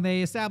robbing.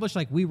 They establish,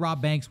 like, we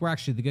rob banks. We're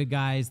actually the good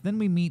guys. Then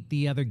we meet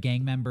the other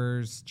gang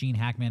members, Gene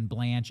Hackman,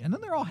 Blanche, and then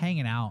they're all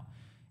hanging out.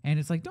 And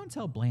it's like, don't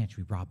tell Blanche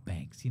we rob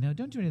banks, you know?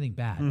 Don't do anything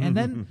bad. And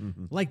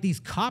then, like, these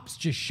cops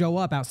just show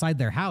up outside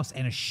their house,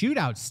 and a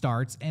shootout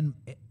starts, and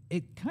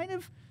it kind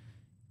of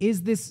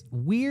is this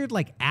weird,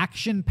 like,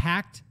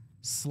 action-packed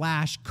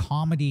 /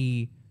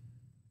 comedy /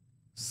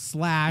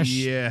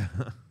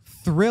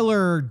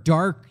 thriller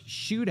dark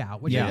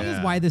shootout, which I think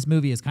is why this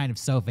movie is kind of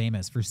so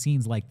famous for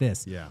scenes like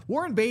this. Yeah.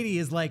 Warren Beatty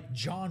is like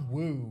John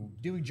Woo,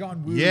 doing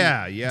John Woo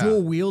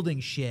dual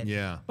wielding shit.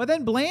 Yeah. But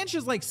then Blanche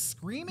is like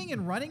screaming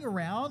and running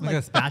around Like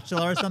a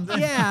spatula or something?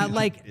 Yeah,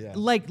 like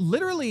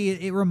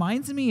literally it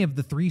reminds me of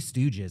the Three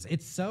Stooges.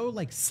 It's so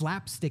like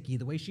slapsticky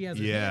the way she has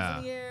her hands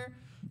in the air.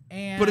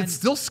 But it's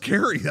still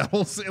scary. That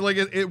whole like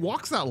it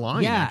walks that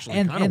line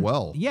actually kind of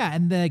well. Yeah,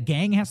 and the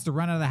gang has to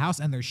run out of the house,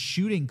 and they're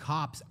shooting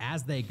cops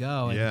as they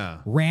go, and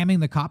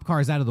ramming the cop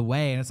cars out of the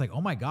way. And it's like,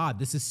 oh my god,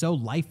 this is so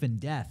life and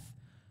death.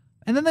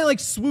 And then they like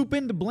swoop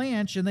into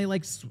Blanche, and they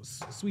like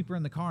sweep her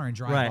in the car and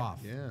drive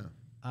off.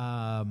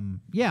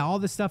 Yeah. All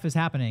this stuff is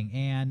happening,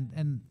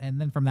 and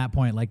then from that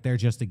point, like they're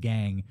just a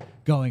gang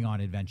going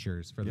on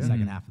adventures for the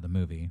second half of the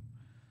movie.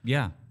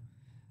 Yeah.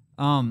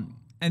 And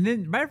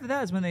then right after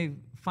that is when they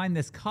find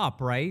this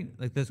cop, right?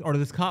 Like this, or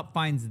this cop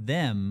finds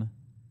them.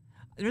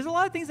 There's a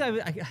lot of things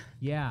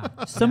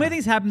so many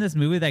things happen in this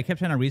movie that I kept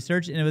trying to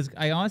research, and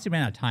I honestly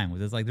ran out of time with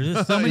this. Like, there's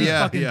just so many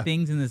fucking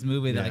things in this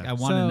movie that like I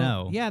want to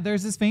know. Yeah,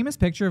 there's this famous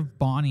picture of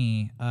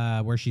Bonnie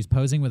where she's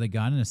posing with a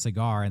gun and a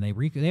cigar, and they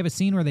have a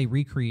scene where they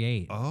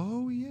recreate.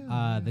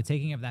 The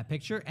taking of that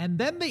picture, and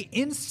then they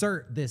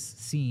insert this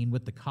scene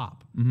with the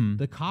cop.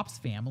 The cop's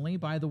family,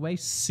 by the way,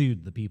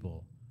 sued the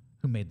people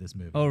who made this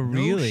movie. Oh,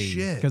 really? No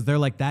shit. Because they're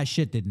like, that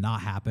shit did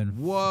not happen.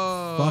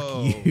 Whoa.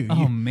 Fuck you.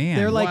 Oh, man.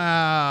 They're like,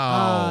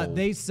 wow.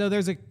 So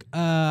there's a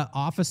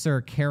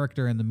officer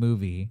character in the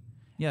movie.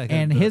 Yeah. Like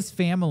and his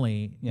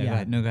family go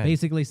ahead. No, go ahead.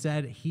 basically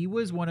said he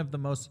was one of the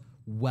most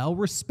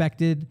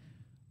well-respected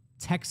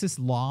Texas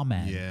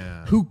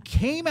lawmen who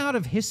came out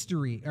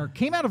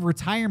of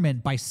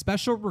retirement by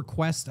special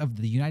request of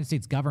the United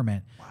States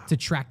government to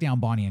track down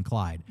Bonnie and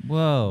Clyde.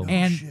 Whoa.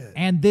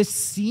 And this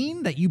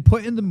scene that you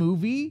put in the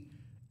movie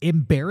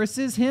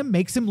embarrasses him,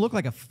 makes him look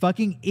like a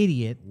fucking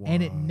idiot,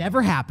 and it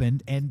never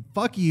happened, and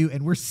fuck you,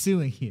 and we're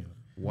suing you.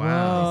 Wow.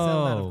 They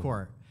settled out of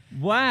court.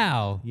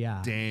 Wow.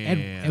 Yeah. Damn.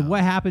 And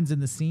what happens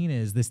in the scene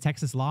is this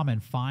Texas lawman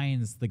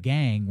finds the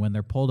gang when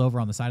they're pulled over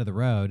on the side of the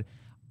road,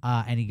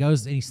 and he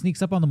goes and he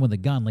sneaks up on them with a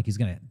gun like he's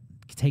going to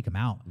take him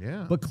out.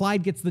 Yeah. But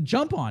Clyde gets the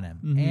jump on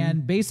him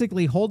and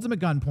basically holds him at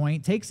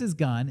gunpoint, takes his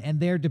gun, and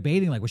they're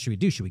debating like, what should we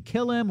do? Should we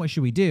kill him? What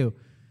should we do?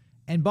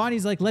 And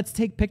Bonnie's like, let's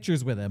take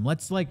pictures with him.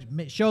 Let's like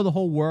show the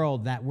whole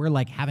world that we're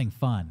like having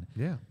fun.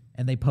 Yeah.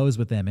 And they pose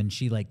with him, and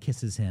she like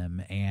kisses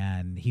him,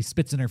 and he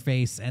spits in her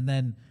face, and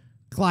then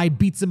Clyde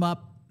beats him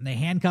up, and they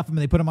handcuff him,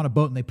 and they put him on a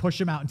boat, and they push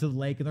him out into the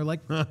lake, and they're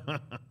like,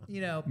 fuck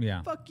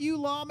you,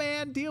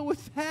 lawman, deal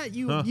with that,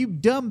 you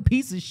dumb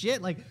piece of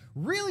shit. Like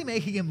really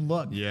making him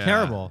look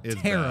terrible.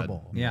 It's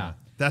terrible. bad. Yeah.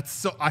 That's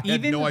so. I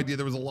had no idea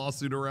there was a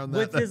lawsuit around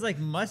that. With his like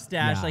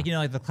mustache, like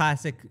like the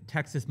classic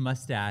Texas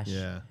mustache.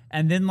 Yeah.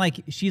 And then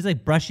like she's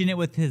like brushing it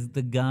with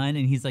the gun,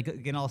 and he's like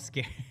getting all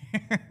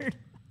scared.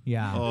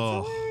 Yeah.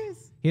 Oh.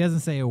 He doesn't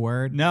say a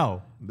word.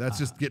 No. That's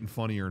just getting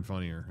funnier and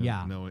funnier.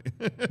 Yeah. No.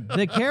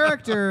 The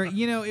character,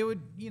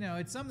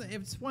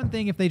 it's one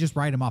thing if they just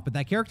write him off, but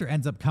that character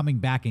ends up coming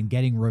back and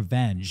getting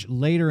revenge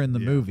later in the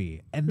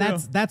movie. And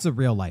that's a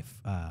real life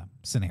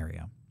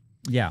scenario.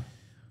 Yeah.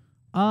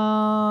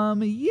 So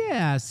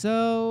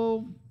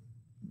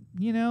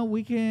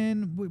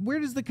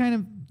where's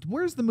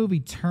the movie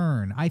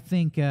turn? I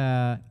think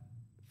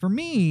for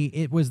me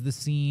it was the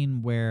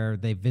scene where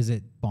they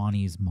visit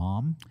Bonnie's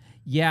mom.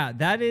 Yeah,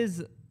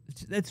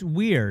 that's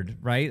weird,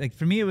 right? Like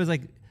for me it was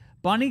like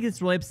Bonnie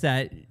gets really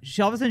upset.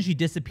 All of a sudden she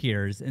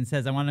disappears and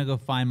says, I want to go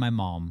find my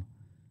mom.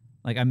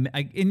 Like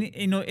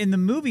in the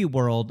movie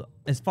world,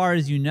 as far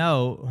as you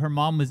know, her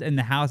mom was in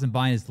the house and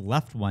Bonnie just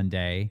left one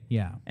day,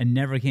 and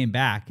never came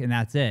back, and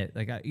that's it.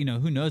 Like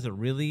who knows what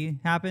really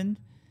happened?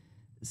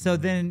 So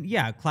then,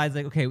 Clyde's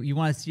like, okay, you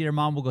want to see your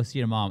mom? We'll go see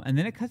your mom, and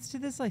then it cuts to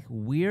this like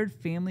weird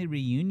family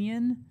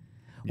reunion,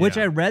 which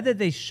I read that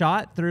they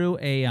shot through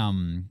a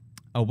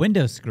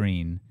window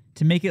screen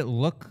to make it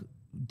look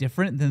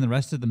different than the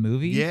rest of the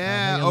movie.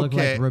 Yeah, Make it look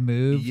like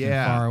removed from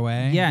far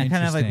away. Yeah,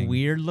 kind of like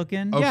weird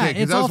looking. Okay, yeah,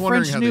 it's all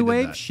French New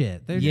Wave that.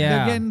 shit. They're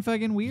getting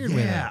fucking weird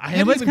with it. And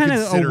it was kind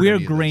of a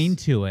weird grain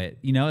to it.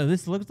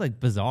 This looks like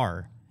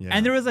bizarre. Yeah.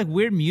 And there was like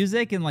weird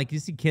music and like you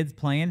see kids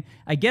playing.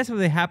 I guess what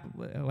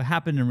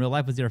happened in real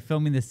life was they were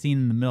filming this scene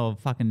in the middle of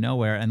fucking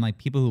nowhere, and like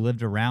people who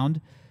lived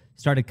around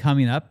started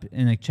coming up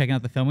and like checking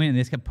out the filming, and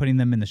they just kept putting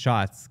them in the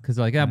shots because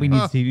they're like, we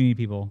need TV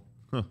people.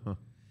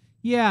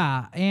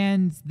 Yeah,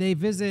 and they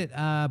visit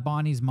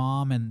Bonnie's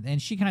mom,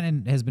 and she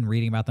kind of has been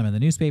reading about them in the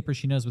newspaper.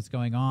 She knows what's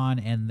going on,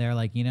 and they're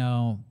like,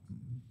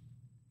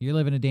 You're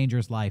living a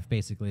dangerous life,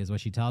 basically, is what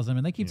she tells him.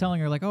 And they keep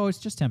telling her, like, oh, it's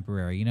just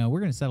temporary. You know, we're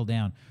going to settle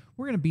down.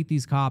 We're going to beat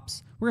these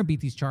cops. We're going to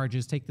beat these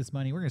charges, take this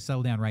money. We're going to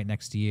settle down right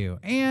next to you.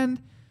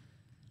 And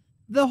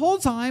the whole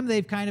time,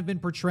 they've kind of been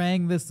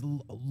portraying this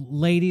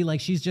lady like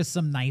she's just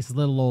some nice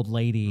little old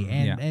lady.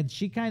 And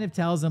she kind of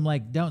tells him,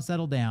 like, don't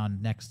settle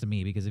down next to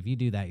me, because if you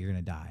do that, you're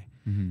going to die.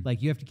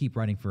 Like, you have to keep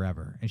running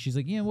forever. And she's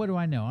like, yeah, what do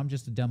I know? I'm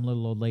just a dumb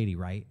little old lady,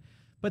 right?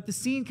 But the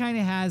scene kind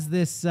of has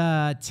this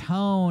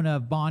tone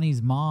of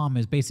Bonnie's mom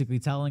is basically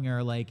telling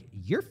her, like,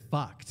 you're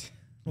fucked.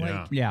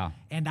 Like,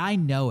 and I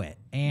know it.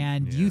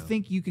 And you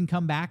think you can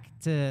come back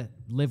to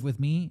live with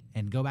me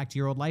and go back to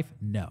your old life?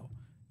 No.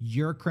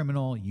 You're a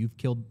criminal. You've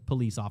killed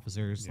police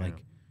officers. Like,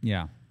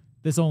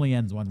 this only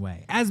ends one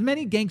way. As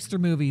many gangster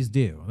movies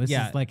do. This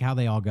is like how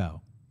they all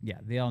go. Yeah,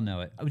 they all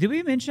know it. Did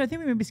we mention, I think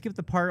we maybe skipped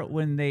the part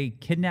when they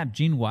kidnapped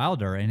Gene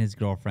Wilder and his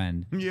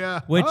girlfriend. Yeah.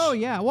 Which,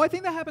 well, I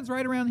think that happens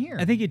right around here.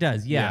 I think it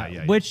does,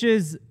 which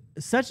is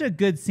such a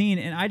good scene,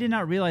 and I did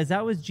not realize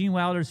that was Gene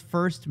Wilder's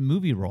first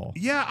movie role.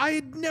 Yeah,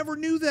 I never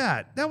knew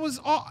that. That was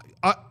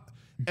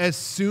as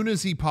soon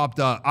as he popped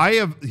up,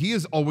 he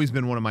has always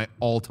been one of my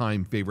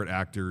all-time favorite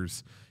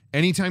actors.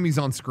 Anytime he's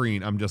on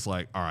screen, I'm just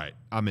like, all right,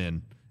 I'm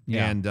in.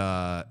 Yeah. And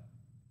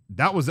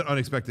that was an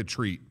unexpected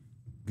treat.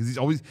 Because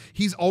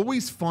he's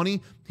always funny.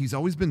 He's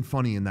always been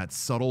funny in that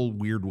subtle,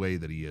 weird way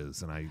that he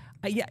is, and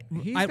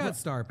he's got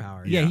star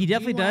power. Yeah, he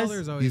definitely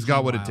does. He's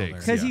got what it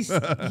takes. Because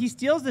he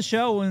steals the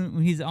show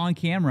when he's on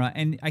camera,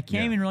 and I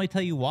can't even really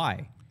tell you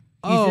why.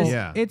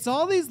 It's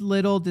all these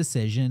little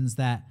decisions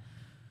that.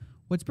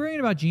 What's brilliant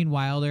about Gene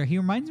Wilder? He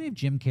reminds me of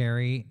Jim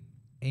Carrey,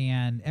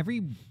 and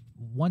every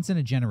once in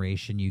a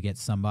generation, you get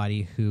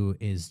somebody who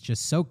is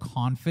just so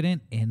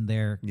confident in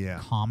their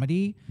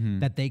comedy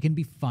that they can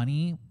be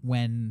funny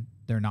when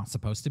they're not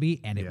supposed to be,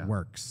 and it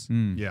works.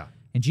 Yeah.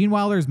 And Gene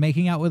Wilder is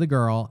making out with a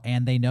girl,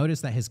 and they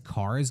notice that his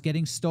car is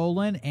getting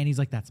stolen, and he's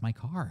like, that's my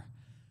car.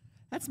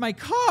 That's my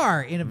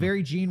car, in a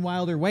very Gene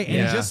Wilder way.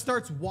 And he just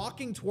starts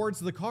walking towards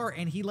the car,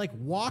 and he like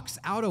walks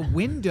out a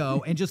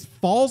window and just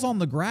falls on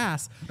the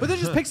grass, but then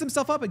just picks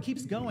himself up and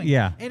keeps going.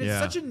 Yeah. And it's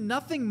such a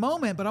nothing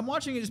moment, but I'm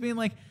watching it just being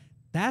like,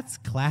 that's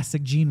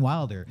classic Gene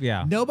Wilder.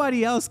 Yeah.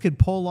 Nobody else could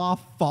pull off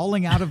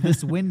falling out of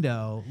this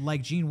window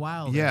like Gene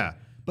Wilder. Yeah.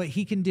 But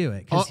he can do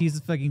it because he's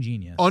a fucking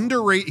genius.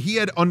 He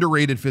had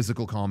underrated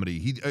physical comedy.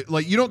 He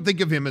like, you don't think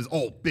of him as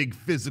big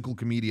physical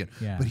comedian,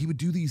 but he would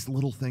do these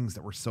little things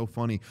that were so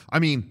funny. I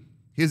mean,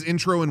 his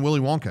intro in Willy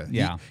Wonka.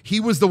 Yeah.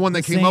 He was the one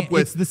that came up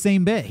with it's the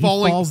same bit. He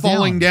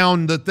falling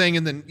down the thing,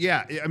 and then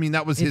I mean,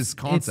 that was his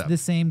concept. It's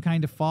the same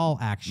kind of fall,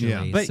 actually.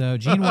 Yeah. But so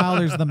Gene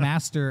Wilder's the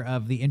master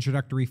of the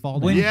introductory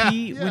fall. When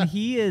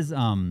he is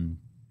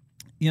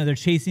they're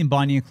chasing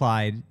Bonnie and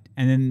Clyde,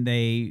 and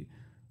then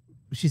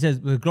she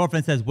says, the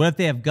girlfriend says, what if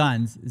they have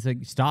guns? It's like,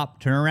 stop,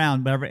 turn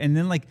around, whatever. And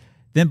then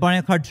then Bonnie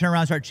and Clyde turn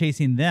around and start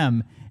chasing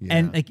them. Yeah.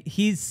 And like,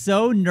 he's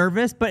so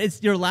nervous,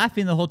 but you're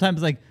laughing the whole time.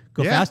 It's like,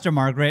 go faster,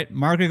 Margaret.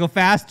 Margaret, go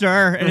faster.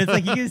 And it's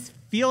like, you can just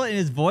feel it in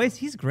his voice.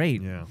 He's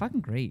great. Yeah.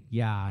 Fucking great.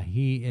 Yeah,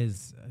 he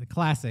is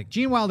classic.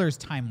 Gene Wilder is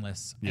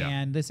timeless. Yeah.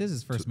 And this is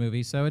his first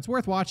movie, so it's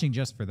worth watching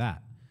just for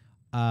that.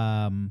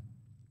 And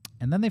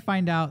then they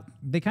find out,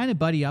 they kind of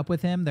buddy up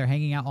with him. They're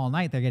hanging out all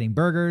night. They're getting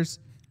burgers.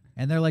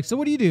 And they're like, so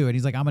what do you do? And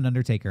he's like, I'm an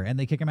undertaker. And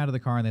they kick him out of the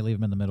car and they leave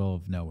him in the middle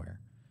of nowhere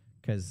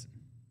because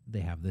they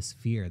have this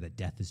fear that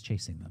death is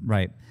chasing them.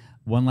 Right.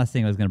 One last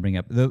thing I was going to bring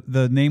up.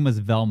 The name was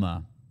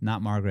Velma,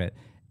 not Margaret.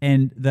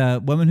 And the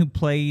woman who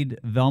played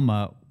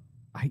Velma,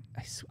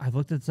 I've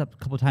looked this up a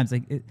couple of times.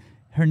 Like,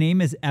 her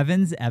name is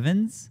Evans.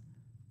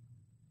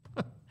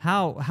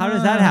 How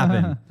does that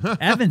happen?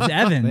 Evans.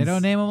 They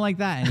don't name him like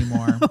that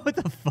anymore. What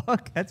the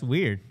fuck? That's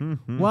weird.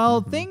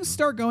 Well, things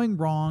start going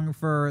wrong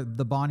for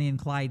the Bonnie and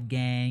Clyde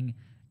gang,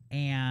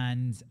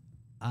 and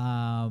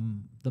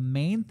the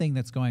main thing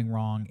that's going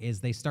wrong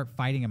is they start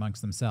fighting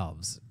amongst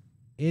themselves.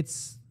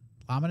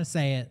 I'm gonna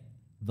say it,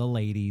 the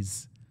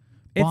ladies.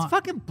 It's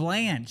fucking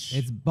Blanche.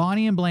 It's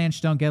Bonnie and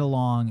Blanche don't get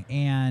along,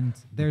 and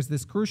there's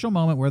this crucial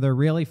moment where they're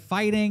really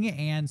fighting,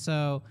 and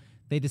so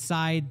they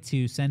decide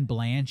to send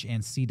Blanche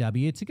and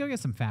CW to go get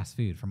some fast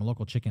food from a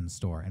local chicken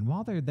store. And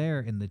while they're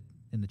there in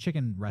the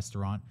chicken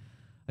restaurant,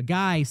 a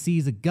guy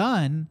sees a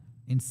gun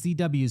in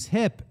CW's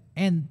hip,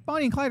 and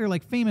Bonnie and Clyde are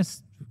like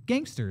famous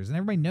gangsters, and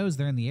everybody knows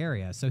they're in the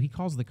area. So he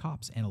calls the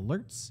cops and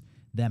alerts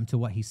them to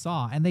what he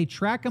saw, and they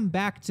track him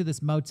back to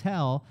this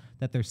motel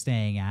that they're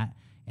staying at,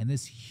 and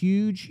this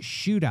huge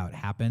shootout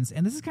happens,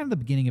 and this is kind of the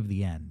beginning of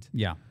the end.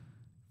 Yeah.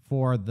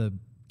 For the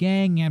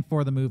gang and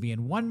for the movie,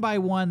 and one by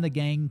one, the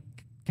gang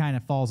kind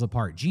of falls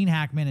apart. Gene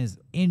Hackman is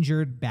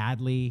injured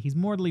badly. He's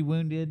mortally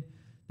wounded.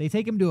 They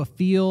take him to a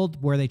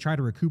field where they try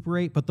to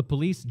recuperate, but the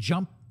police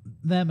jump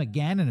them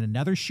again, and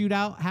another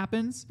shootout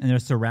happens. And they're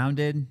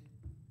surrounded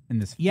in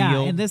this field.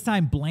 Yeah, and this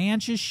time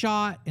Blanche is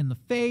shot in the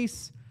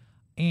face,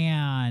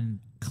 and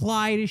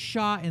Clyde is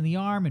shot in the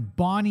arm, and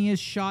Bonnie is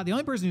shot. The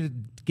only person who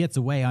gets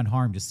away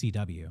unharmed is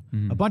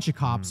CW. A bunch of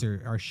cops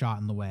are shot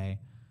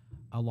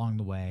along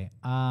the way.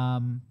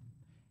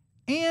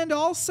 And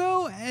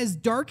also, as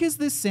dark as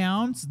this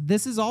sounds,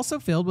 this is also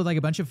filled with like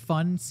a bunch of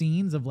fun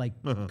scenes of like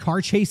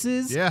car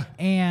chases,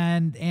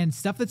 and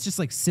stuff that's just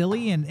like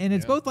silly, and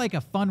it's both like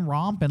a fun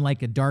romp and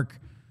like a dark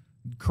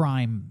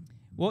crime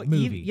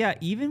movie.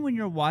 Even when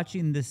you're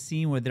watching this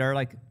scene where there are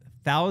like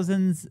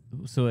thousands,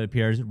 so it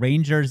appears,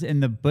 rangers in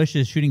the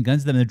bushes shooting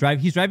guns at them.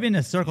 He's driving in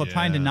a circle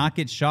trying to not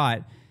get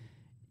shot.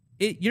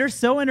 You're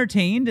so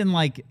entertained and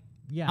like.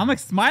 Yeah. I'm like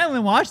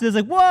smiling watching this,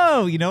 like,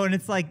 whoa, you know, and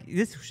it's like,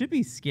 this should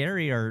be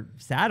scary or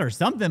sad or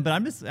something, but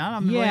I'm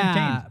really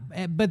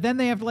entertained. But then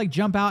they have to like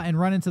jump out and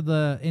run into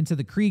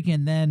the creek,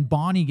 and then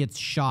Bonnie gets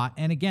shot.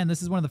 And again,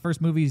 this is one of the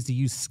first movies to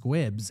use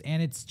squibs,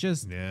 and it's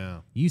just,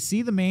 you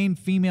see the main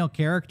female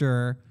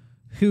character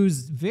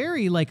who's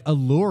very like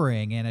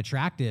alluring and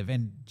attractive,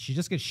 and she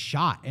just gets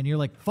shot, and you're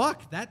like,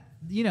 fuck, that,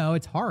 you know,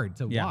 it's hard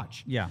to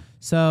watch. Yeah.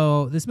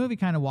 So this movie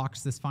kind of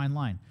walks this fine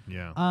line.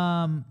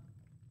 Yeah.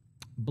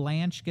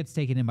 Blanche gets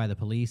taken in by the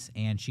police,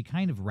 and she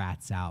kind of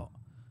rats out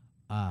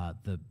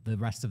the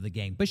rest of the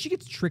gang, but she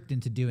gets tricked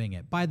into doing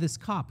it by this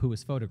cop who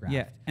was photographed.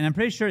 Yeah, and I'm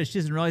pretty sure she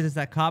doesn't realize it's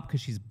that cop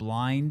because she's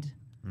blind.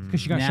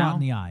 Because she got shot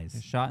in the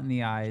eyes. Shot in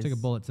the eyes. She took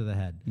a bullet to the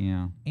head.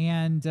 Yeah.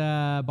 And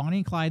Bonnie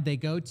and Clyde, they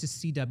go to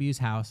CW's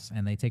house,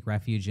 and they take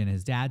refuge in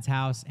his dad's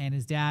house, and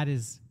his dad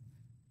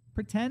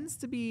pretends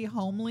to be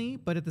homely,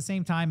 but at the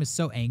same time is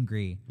so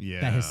angry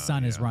that his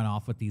son has run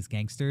off with these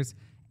gangsters,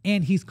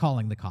 and he's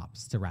calling the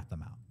cops to rat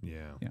them out.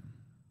 Yeah.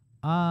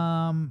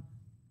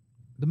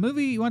 The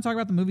movie, you want to talk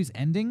about the movie's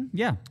ending?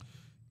 Yeah.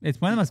 It's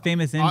one of the most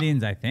famous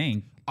endings, I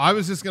think. I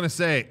was just going to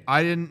say,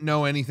 I didn't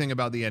know anything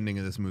about the ending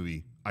of this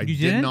movie. I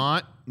did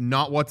not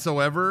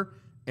whatsoever.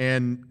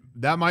 And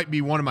that might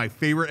be one of my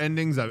favorite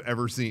endings I've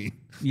ever seen.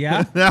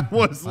 Yeah. That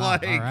was all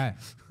right.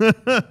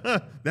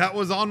 That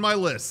was on my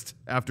list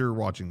after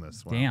watching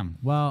this. Wow. Damn.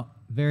 Well,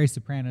 very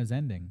Sopranos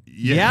ending.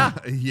 Yeah.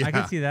 I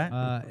can see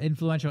that.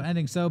 Influential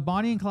ending. So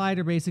Bonnie and Clyde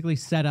are basically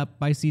set up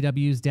by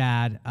CW's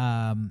dad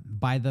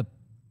by the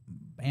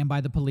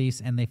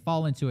police, and they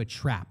fall into a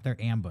trap. They're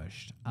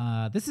ambushed.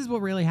 This is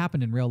what really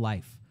happened in real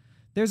life.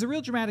 There's a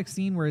real dramatic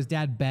scene where his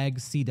dad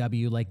begs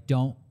CW, like,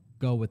 don't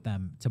go with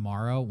them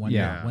tomorrow.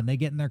 When they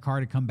get in their car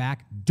to come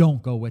back,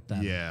 don't go with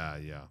them. Yeah.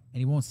 And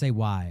he won't say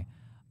why.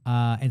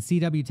 And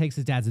CW takes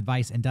his dad's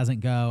advice and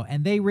doesn't go.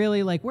 And they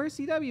really like, where's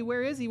CW?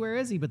 Where is he? Where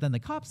is he? But then the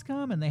cops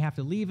come and they have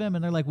to leave him.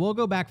 And they're like, we'll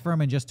go back for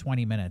him in just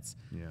 20 minutes.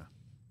 Yeah.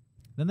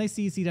 Then they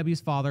see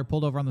CW's father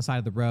pulled over on the side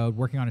of the road,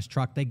 working on his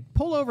truck. They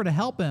pull over to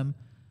help him.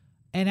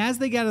 And as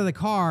they get out of the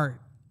car,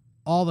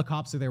 all the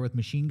cops are there with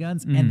machine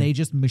guns. And they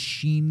just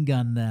machine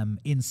gun them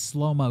in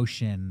slow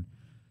motion.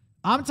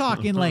 I'm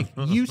talking like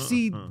you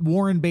see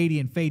Warren Beatty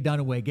and Faye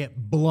Dunaway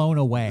get blown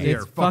away.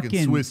 They're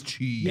fucking Swiss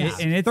cheese. Yeah,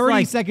 and it's 30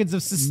 like seconds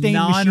of sustained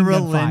machine gun fire.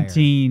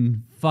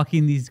 Non-relenting,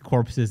 fucking these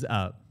corpses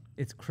up.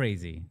 It's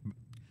crazy.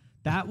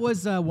 That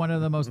was one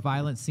of the most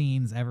violent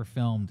scenes ever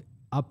filmed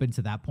up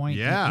until that point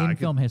in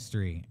film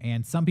history.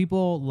 And some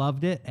people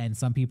loved it, and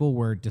some people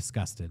were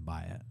disgusted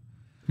by it.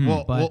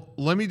 Well,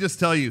 let me just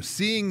tell you,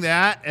 seeing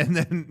that, and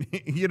then,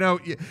 you know,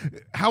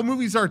 how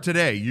movies are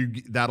today,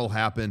 that'll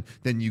happen.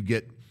 Then you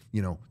get,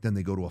 you know, then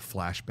they go to a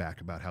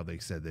flashback about how they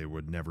said they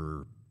would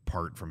never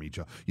part from each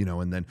other, you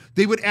know, and then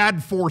they would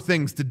add 4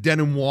 things to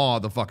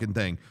denouement the fucking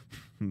thing.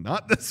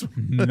 Not this.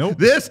 Nope.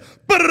 This.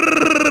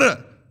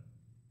 The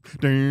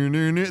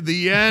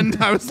end.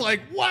 I was like,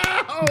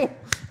 wow.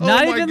 Not oh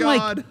my even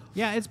God. like.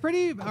 Yeah, it's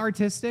pretty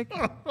artistic.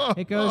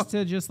 It goes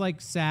to just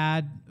like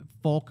sad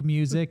folk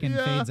music and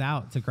fades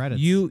out to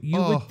credits. You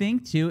would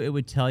think too, it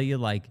would tell you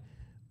like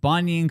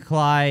Bonnie and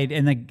Clyde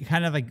and like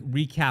kind of like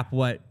recap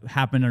what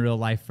happened in real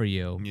life for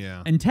you.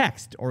 Yeah. And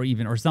text or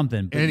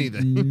something. But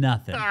anything.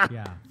 Nothing.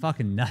 Yeah.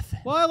 Fucking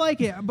nothing. Well, I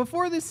like it.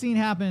 Before this scene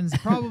happens,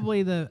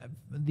 probably the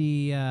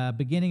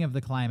beginning of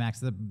the climax,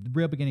 the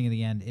real beginning of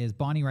the end, is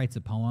Bonnie writes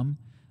a poem.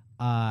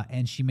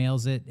 And she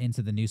mails it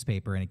into the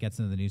newspaper, and it gets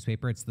into the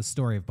newspaper. It's the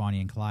story of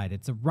Bonnie and Clyde.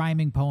 It's a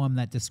rhyming poem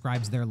that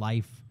describes their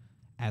life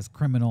as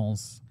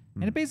criminals.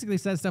 And it basically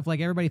says stuff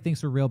like, everybody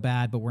thinks we're real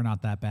bad, but we're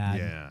not that bad.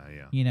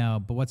 Yeah. You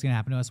know, but what's going to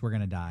happen to us? We're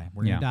going to die.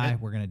 We're going to die.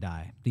 We're going to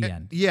die. The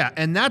end. Yeah,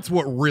 and that's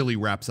what really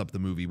wraps up the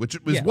movie,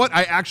 which was what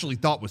I actually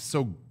thought was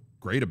so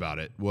great about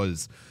it,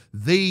 was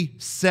they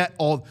set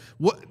all...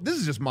 This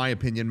is just my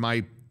opinion,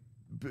 my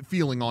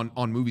feeling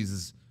on movies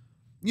is,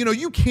 you know,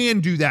 you can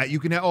do that. You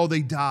can have,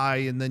 they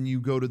die, and then you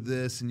go to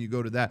this and you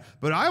go to that.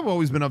 But I've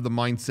always been of the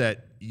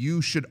mindset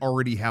you should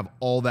already have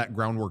all that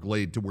groundwork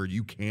laid to where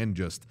you can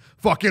just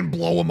fucking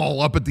blow them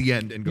all up at the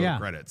end and go to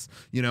credits.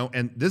 You know,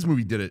 and this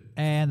movie did it.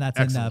 And that's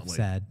enough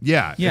said.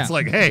 Yeah. It's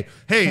like, hey,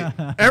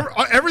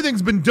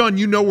 everything's been done.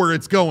 You know where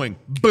it's going.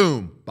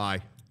 Boom. Bye.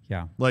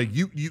 Yeah. Like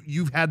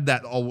you've had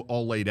that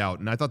all laid out,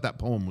 and I thought that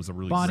poem was a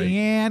really Bonnie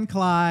and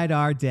Clyde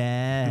are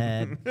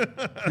dead,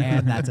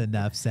 and that's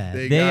enough said.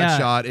 They got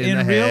shot in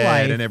the real head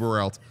life, and everywhere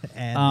else.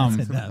 And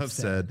that's enough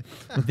said.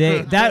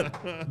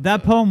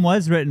 That poem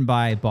was written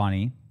by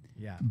Bonnie.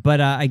 Yeah. But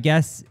I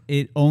guess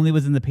it only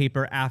was in the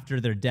paper after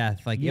their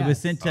death. Like it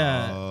was sent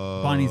to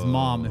Bonnie's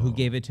mom, who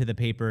gave it to the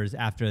papers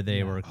after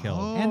they were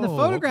killed. And the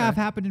photograph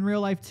happened in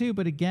real life too,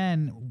 but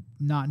again,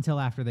 not until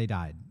after they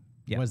died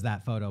Yeah. was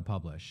that photo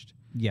published.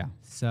 Yeah.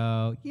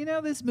 So,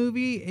 this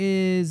movie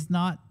is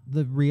not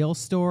the real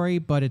story,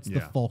 but it's the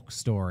Yeah. folk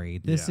story.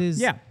 This Yeah.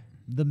 is Yeah.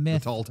 the The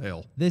myth. tall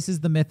tale. This is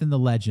the myth and the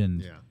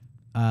legend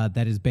Yeah.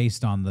 that is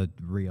based on the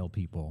real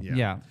people. Yeah.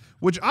 Yeah.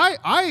 Which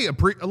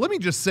let me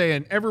just say,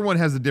 and everyone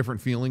has a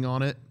different feeling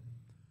on it.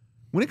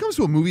 When it comes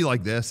to a movie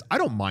like this, I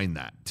don't mind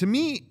that. To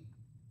me,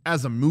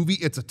 as a movie,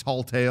 it's a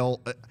tall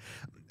tale.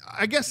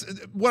 I guess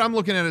what I'm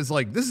looking at is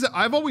like,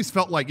 I've always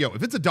felt like,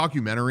 if it's a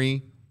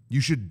documentary,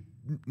 you should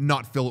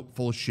not fill it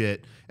full of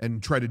shit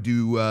and try to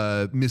do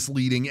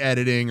misleading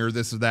editing or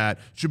this or that.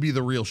 Should be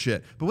the real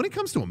shit. But when it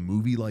comes to a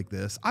movie like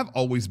this, I've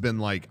always been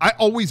like, I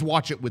always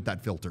watch it with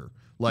that filter.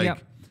 Like,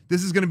 Yep.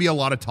 this is going to be a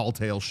lot of tall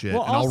tale shit,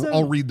 Well, and also,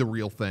 I'll read the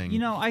real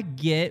thing. I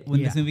get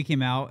when this Yeah. movie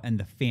came out and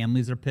the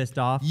families are pissed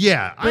off.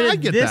 Yeah, But I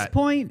at get this that.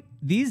 point,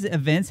 these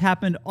events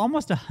happened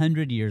almost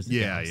 100 years ago.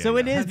 Yeah, yeah, so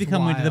it yeah. is That's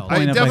becoming to the wild.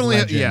 point I of definitely,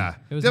 like legend. yeah,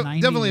 It was de-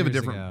 90 definitely have a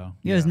years different. ago.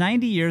 Yeah, it was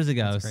 90 years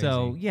ago. That's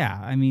So crazy. yeah,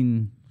 I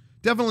mean,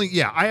 Definitely,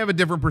 yeah. I have a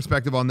different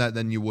perspective on that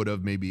than you would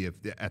have maybe if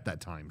at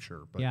that time,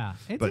 sure. But, Yeah,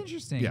 it's but,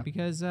 interesting yeah.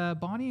 because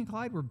Bonnie and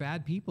Clyde were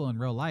bad people in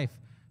real life,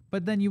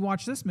 but then you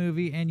watch this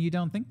movie and you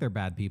don't think they're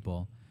bad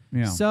people.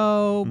 Yeah.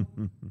 So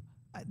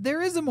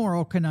there is a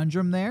moral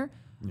conundrum there.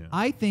 Yeah.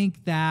 I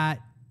think that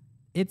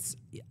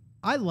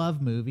I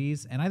love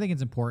movies, and I think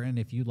it's important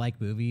if you like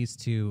movies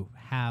to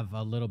have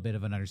a little bit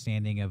of an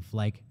understanding of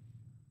like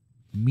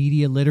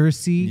media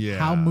literacy,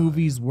 how Yeah.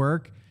 movies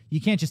work. You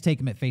can't just take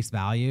them at face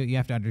value. You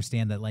have to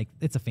understand that like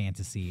it's a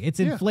fantasy. It's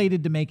Yeah.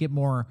 inflated to make it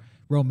more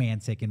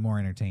romantic and more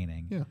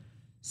entertaining. Yeah.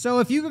 So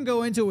if you can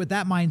go into it with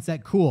that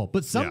mindset, cool.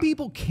 But some Yeah.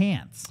 people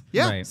can't.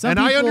 Yeah, Right. Some and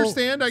I people-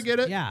 understand. I get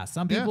it. Yeah,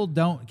 some Yeah.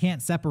 people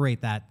can't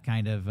separate that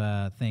kind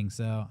of thing.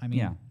 So I mean,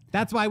 Yeah.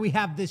 that's why we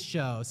have this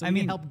show, so I we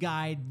mean, can help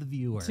guide the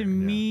viewer. to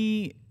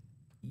me,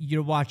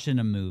 you're watching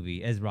a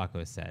movie, as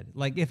Rocco said.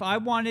 Like, if I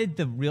wanted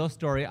the real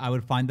story, I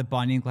would find the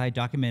Bonnie and Clyde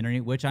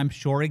documentary, which I'm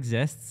sure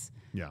exists.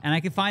 Yeah. And I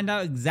could find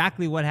out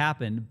exactly what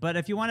happened. But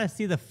if you want to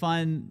see the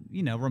fun,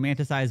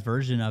 romanticized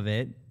version of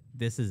it,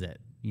 this is it,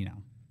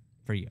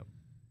 for you.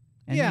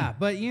 And Yeah,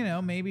 but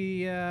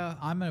maybe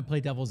I'm going to play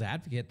devil's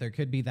advocate. There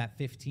could be that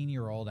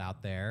 15-year-old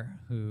out there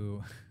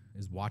who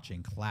is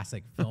watching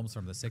classic films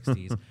from the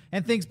 60s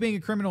and thinks being a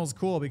criminal is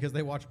cool because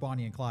they watch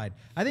Bonnie and Clyde.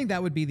 I think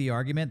that would be the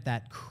argument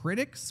that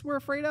critics were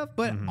afraid of.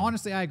 But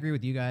honestly, I agree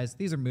with you guys.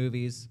 These are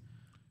movies.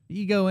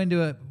 You go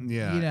into it,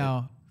 Yeah.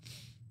 You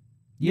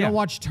Yeah. don't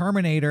watch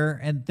Terminator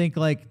and think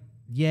like,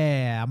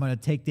 yeah, I'm going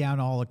to take down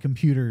all the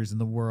computers in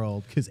the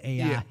world because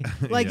AI. Yeah.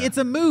 Like, Yeah. it's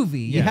a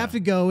movie. You Yeah. have to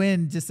go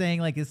into saying,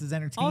 like, this is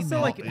entertainment. Also,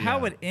 like, how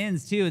Yeah. it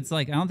ends, too. It's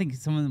like, I don't think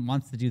someone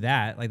wants to do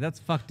that. Like, that's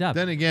fucked up.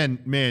 Then again,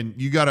 man,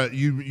 you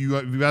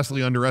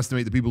vastly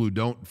underestimate the people who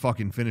don't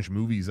fucking finish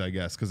movies, I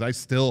guess. Because I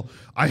think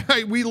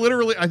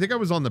I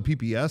was on the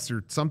PPS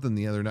or something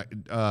the other night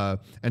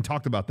and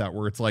talked about that,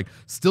 where it's like,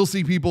 still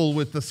see people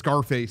with the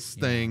Scarface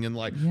thing and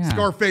like, Yeah.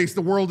 Scarface,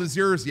 the world is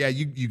yours. Yeah,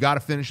 you got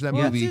to finish that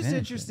Well, movie. it's just Finish it.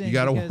 interesting. You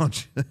got to because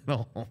watch it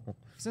all.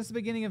 Since the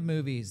beginning of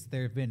movies,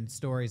 there have been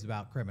stories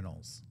about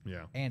criminals.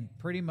 Yeah. And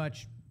pretty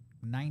much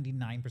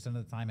 99% of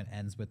the time it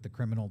ends with the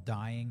criminal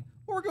dying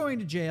or going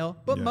to jail,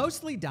 but Yeah.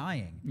 mostly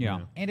dying.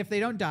 Yeah. And if they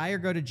don't die or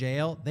go to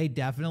jail, they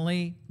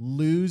definitely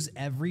lose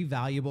every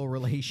valuable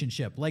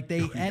relationship. Like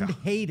they end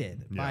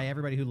hated by Yeah.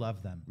 everybody who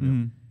loved them.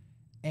 Mm-hmm.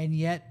 And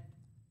yet,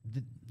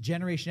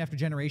 generation after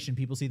generation,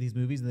 people see these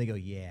movies and they go,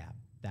 yeah,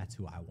 that's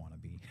who I want to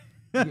be.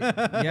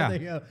 Yeah. They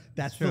go,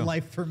 that's true. the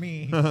life for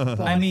me.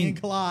 Bonnie and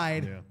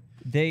Clyde. Yeah.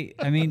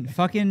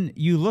 Fucking,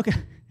 you look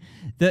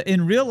at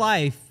in real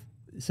life,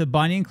 so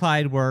Bonnie and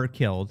Clyde were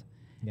killed.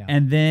 Yeah.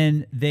 And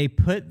then they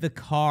put the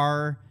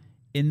car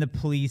in the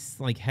police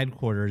like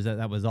headquarters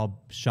that was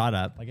all shot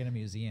up. Like in a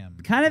museum.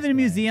 Kind of in a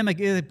display. museum,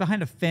 like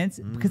behind a fence,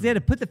 because they had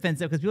to put the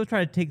fence up because people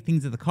try to take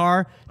things of the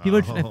car.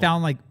 People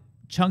found like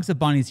chunks of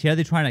Bonnie's hair.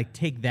 They're trying to like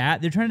take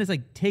that. They're trying to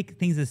like take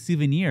things as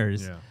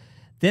souvenirs. Yeah.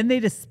 Then they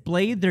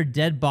displayed their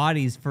dead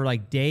bodies for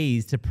like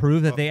days to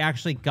prove that they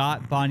actually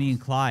got Bonnie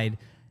and Clyde.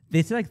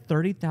 They said like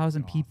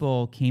 30,000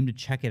 people came to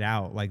check it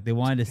out. Like they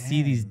wanted to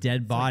see these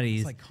dead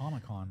bodies. It's like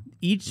Comic-Con.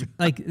 Each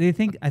like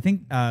I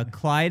think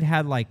Clyde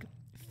had like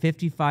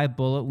 55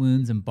 bullet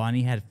wounds and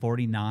Bonnie had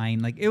 49.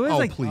 Like it was Oh,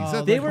 like please.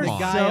 they Come were the on.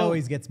 guy so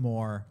always gets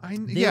more.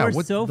 they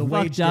were so the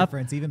wage fucked up.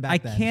 difference, even back I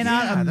then.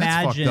 cannot Yeah,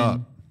 that's fucked imagine.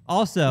 up.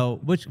 Also,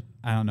 which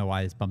I don't know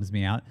why this bums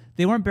me out.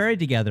 They weren't buried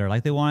together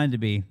like they wanted to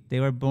be. They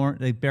were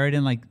buried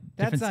in like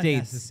That's different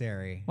states.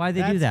 unnecessary. Why'd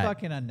they do that? That's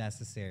fucking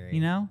unnecessary.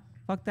 You know,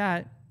 fuck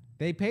that.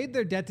 They paid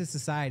their debt to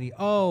society.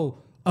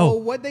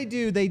 What'd they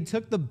do? They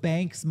took the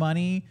bank's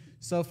money,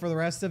 so for the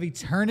rest of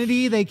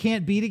eternity they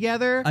can't be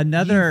together.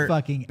 Another- You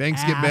fucking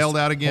Banks get bailed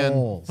out again.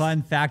 assholes.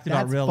 Fun fact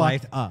about That's real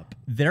fucked life: up.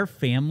 their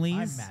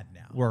families I'm mad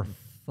now. were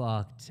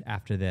fucked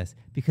after this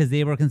because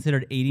they were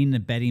considered aiding and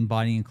abetting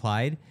Bonnie and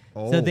Clyde. So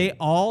Oh. they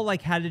all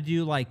like had to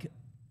do like,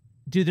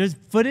 dude, there's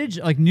footage,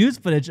 like news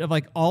footage of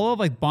like all of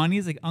like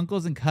Bonnie's like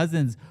uncles and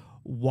cousins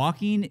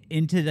walking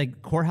into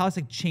like courthouse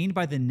like chained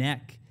by the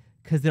neck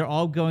because they're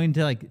all going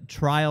to like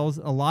trials.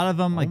 A lot of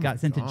them like got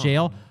sent to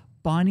jail.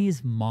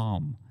 Bonnie's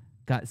mom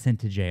got sent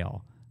to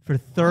jail for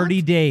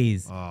 30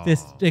 days.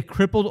 This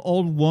crippled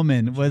old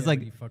woman was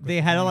like, they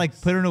had to like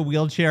put her in a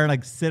wheelchair and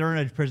like sit her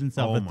in a prison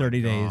cell for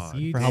 30 God.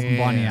 days for helping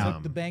Bonnie out.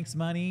 Took the bank's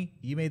money.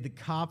 You made the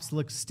cops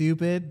look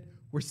stupid.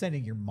 We're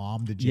sending your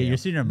mom to jail. Yeah, you're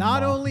sending her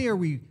Not mom. only are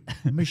we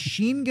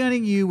machine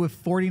gunning you with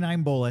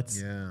 49 bullets,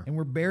 Yeah. and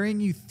we're burying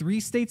you 3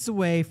 states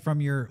away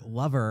from your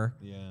lover.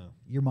 Yeah.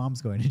 Your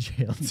mom's going to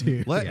jail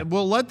too.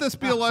 Well, let this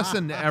be a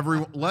lesson to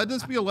everyone. Let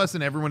this be a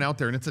lesson to everyone out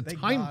there, and it's a They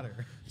time. got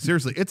her.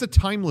 Seriously, it's a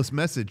timeless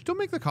message. Don't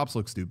make the cops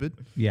look stupid.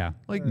 Yeah.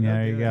 Like, yeah,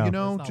 there you go. you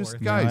know, That's not just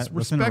worth it. guys, You know what?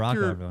 Listen to respect Rocco,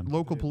 your everyone.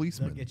 local They'll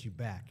policemen. get you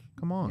back.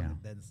 Come on. Yeah.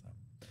 Then some.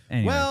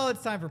 Anyway. Well,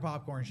 it's time for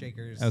popcorn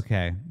shakers.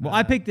 Okay. Well,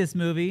 I picked this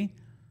movie.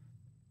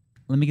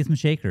 Let me get some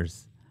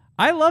shakers.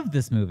 I love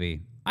this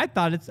movie. I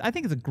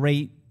think it's a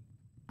great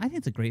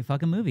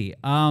fucking movie.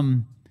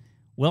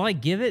 Will I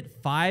give it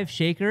 5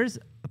 shakers?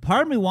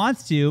 Part of me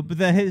wants to, but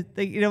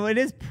it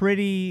is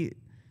pretty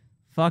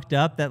fucked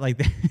up that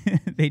like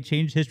they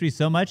changed history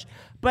so much.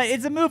 But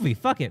it's a movie.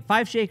 Fuck it.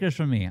 5 shakers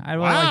from me. I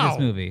really like Wow. this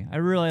movie. I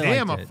really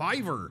Damn, liked a it.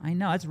 5er. I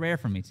know, it's rare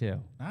for me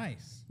too.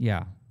 Nice.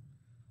 Yeah.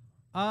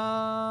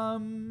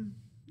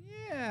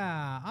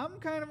 Yeah, I'm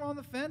kind of on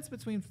the fence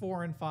between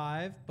 4 and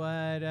 5,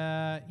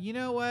 but you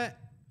know what?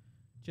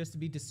 Just to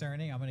be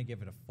discerning, I'm going to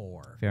give it a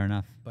 4. Fair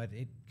enough. But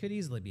it could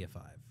easily be a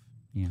 5.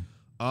 Yeah.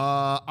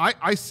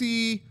 I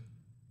see.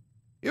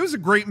 It was a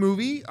great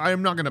movie. I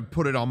am not going to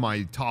put it on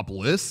my top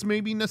list,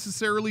 maybe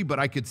necessarily, but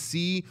I could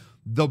see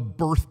the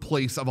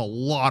birthplace of a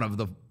lot of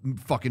the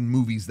fucking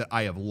movies that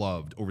I have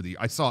loved over the.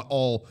 I saw it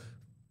all.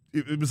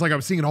 It was like I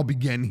was seeing it all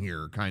begin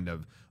here, kind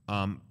of.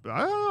 I'm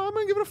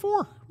gonna give it a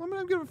 4. I'm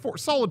gonna give it a 4.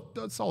 Solid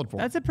 4.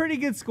 That's a pretty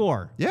good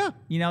score. Yeah.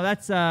 You know,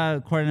 that's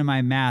according to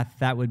my math,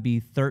 that would be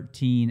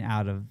 13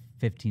 out of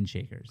 15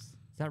 shakers. Is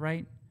that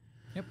right?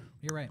 Yep,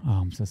 you're right. Oh,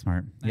 I'm so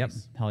smart. Yep.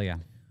 Nice. Hell yeah.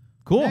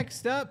 Cool.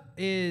 Next up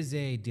is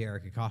a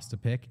Derek Acosta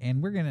pick,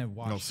 and we're going to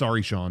watch No,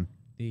 sorry, Sean.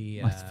 the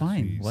That's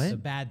fine. Jeez. What? the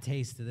bad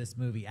taste of this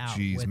movie out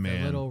Jeez, with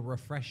man. a little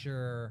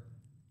refresher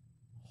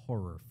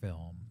horror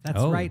film. That's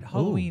Oh, right.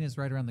 Halloween ooh. is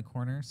right around the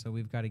corner, so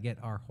we've got to get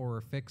our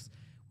horror fix.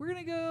 We're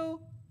going to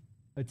go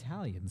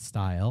Italian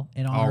style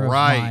in honor All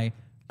right. of my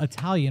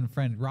Italian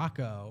friend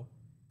Rocco.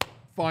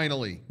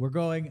 Finally. We're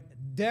going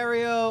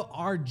Dario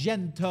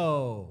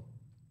Argento.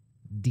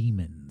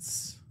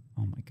 Demons.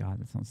 Oh my God,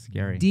 that sounds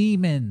scary.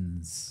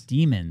 Demons.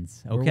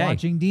 Demons. Okay. We're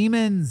watching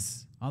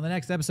Demons on the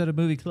next episode of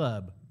Movie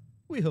Club.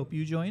 We hope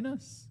you join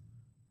us.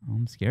 Oh,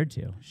 I'm scared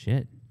too.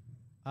 Shit.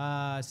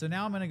 So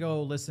now I'm going to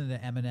go listen to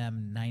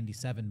Eminem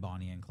 97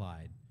 Bonnie and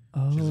Clyde.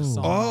 Oh. Which is a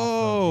song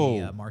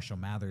off of the Marshall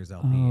Mathers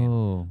LP.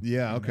 Oh.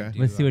 Yeah, I'm gonna okay.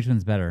 do, Let's see which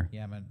one's better.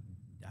 Yeah,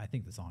 I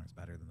think the song is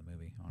better than the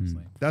movie,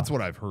 honestly. That's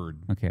what I've heard.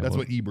 Okay, That's well-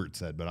 what Ebert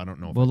said, but I don't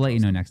know if We'll I let you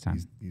trust know him. next time.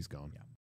 He's gone. Yeah.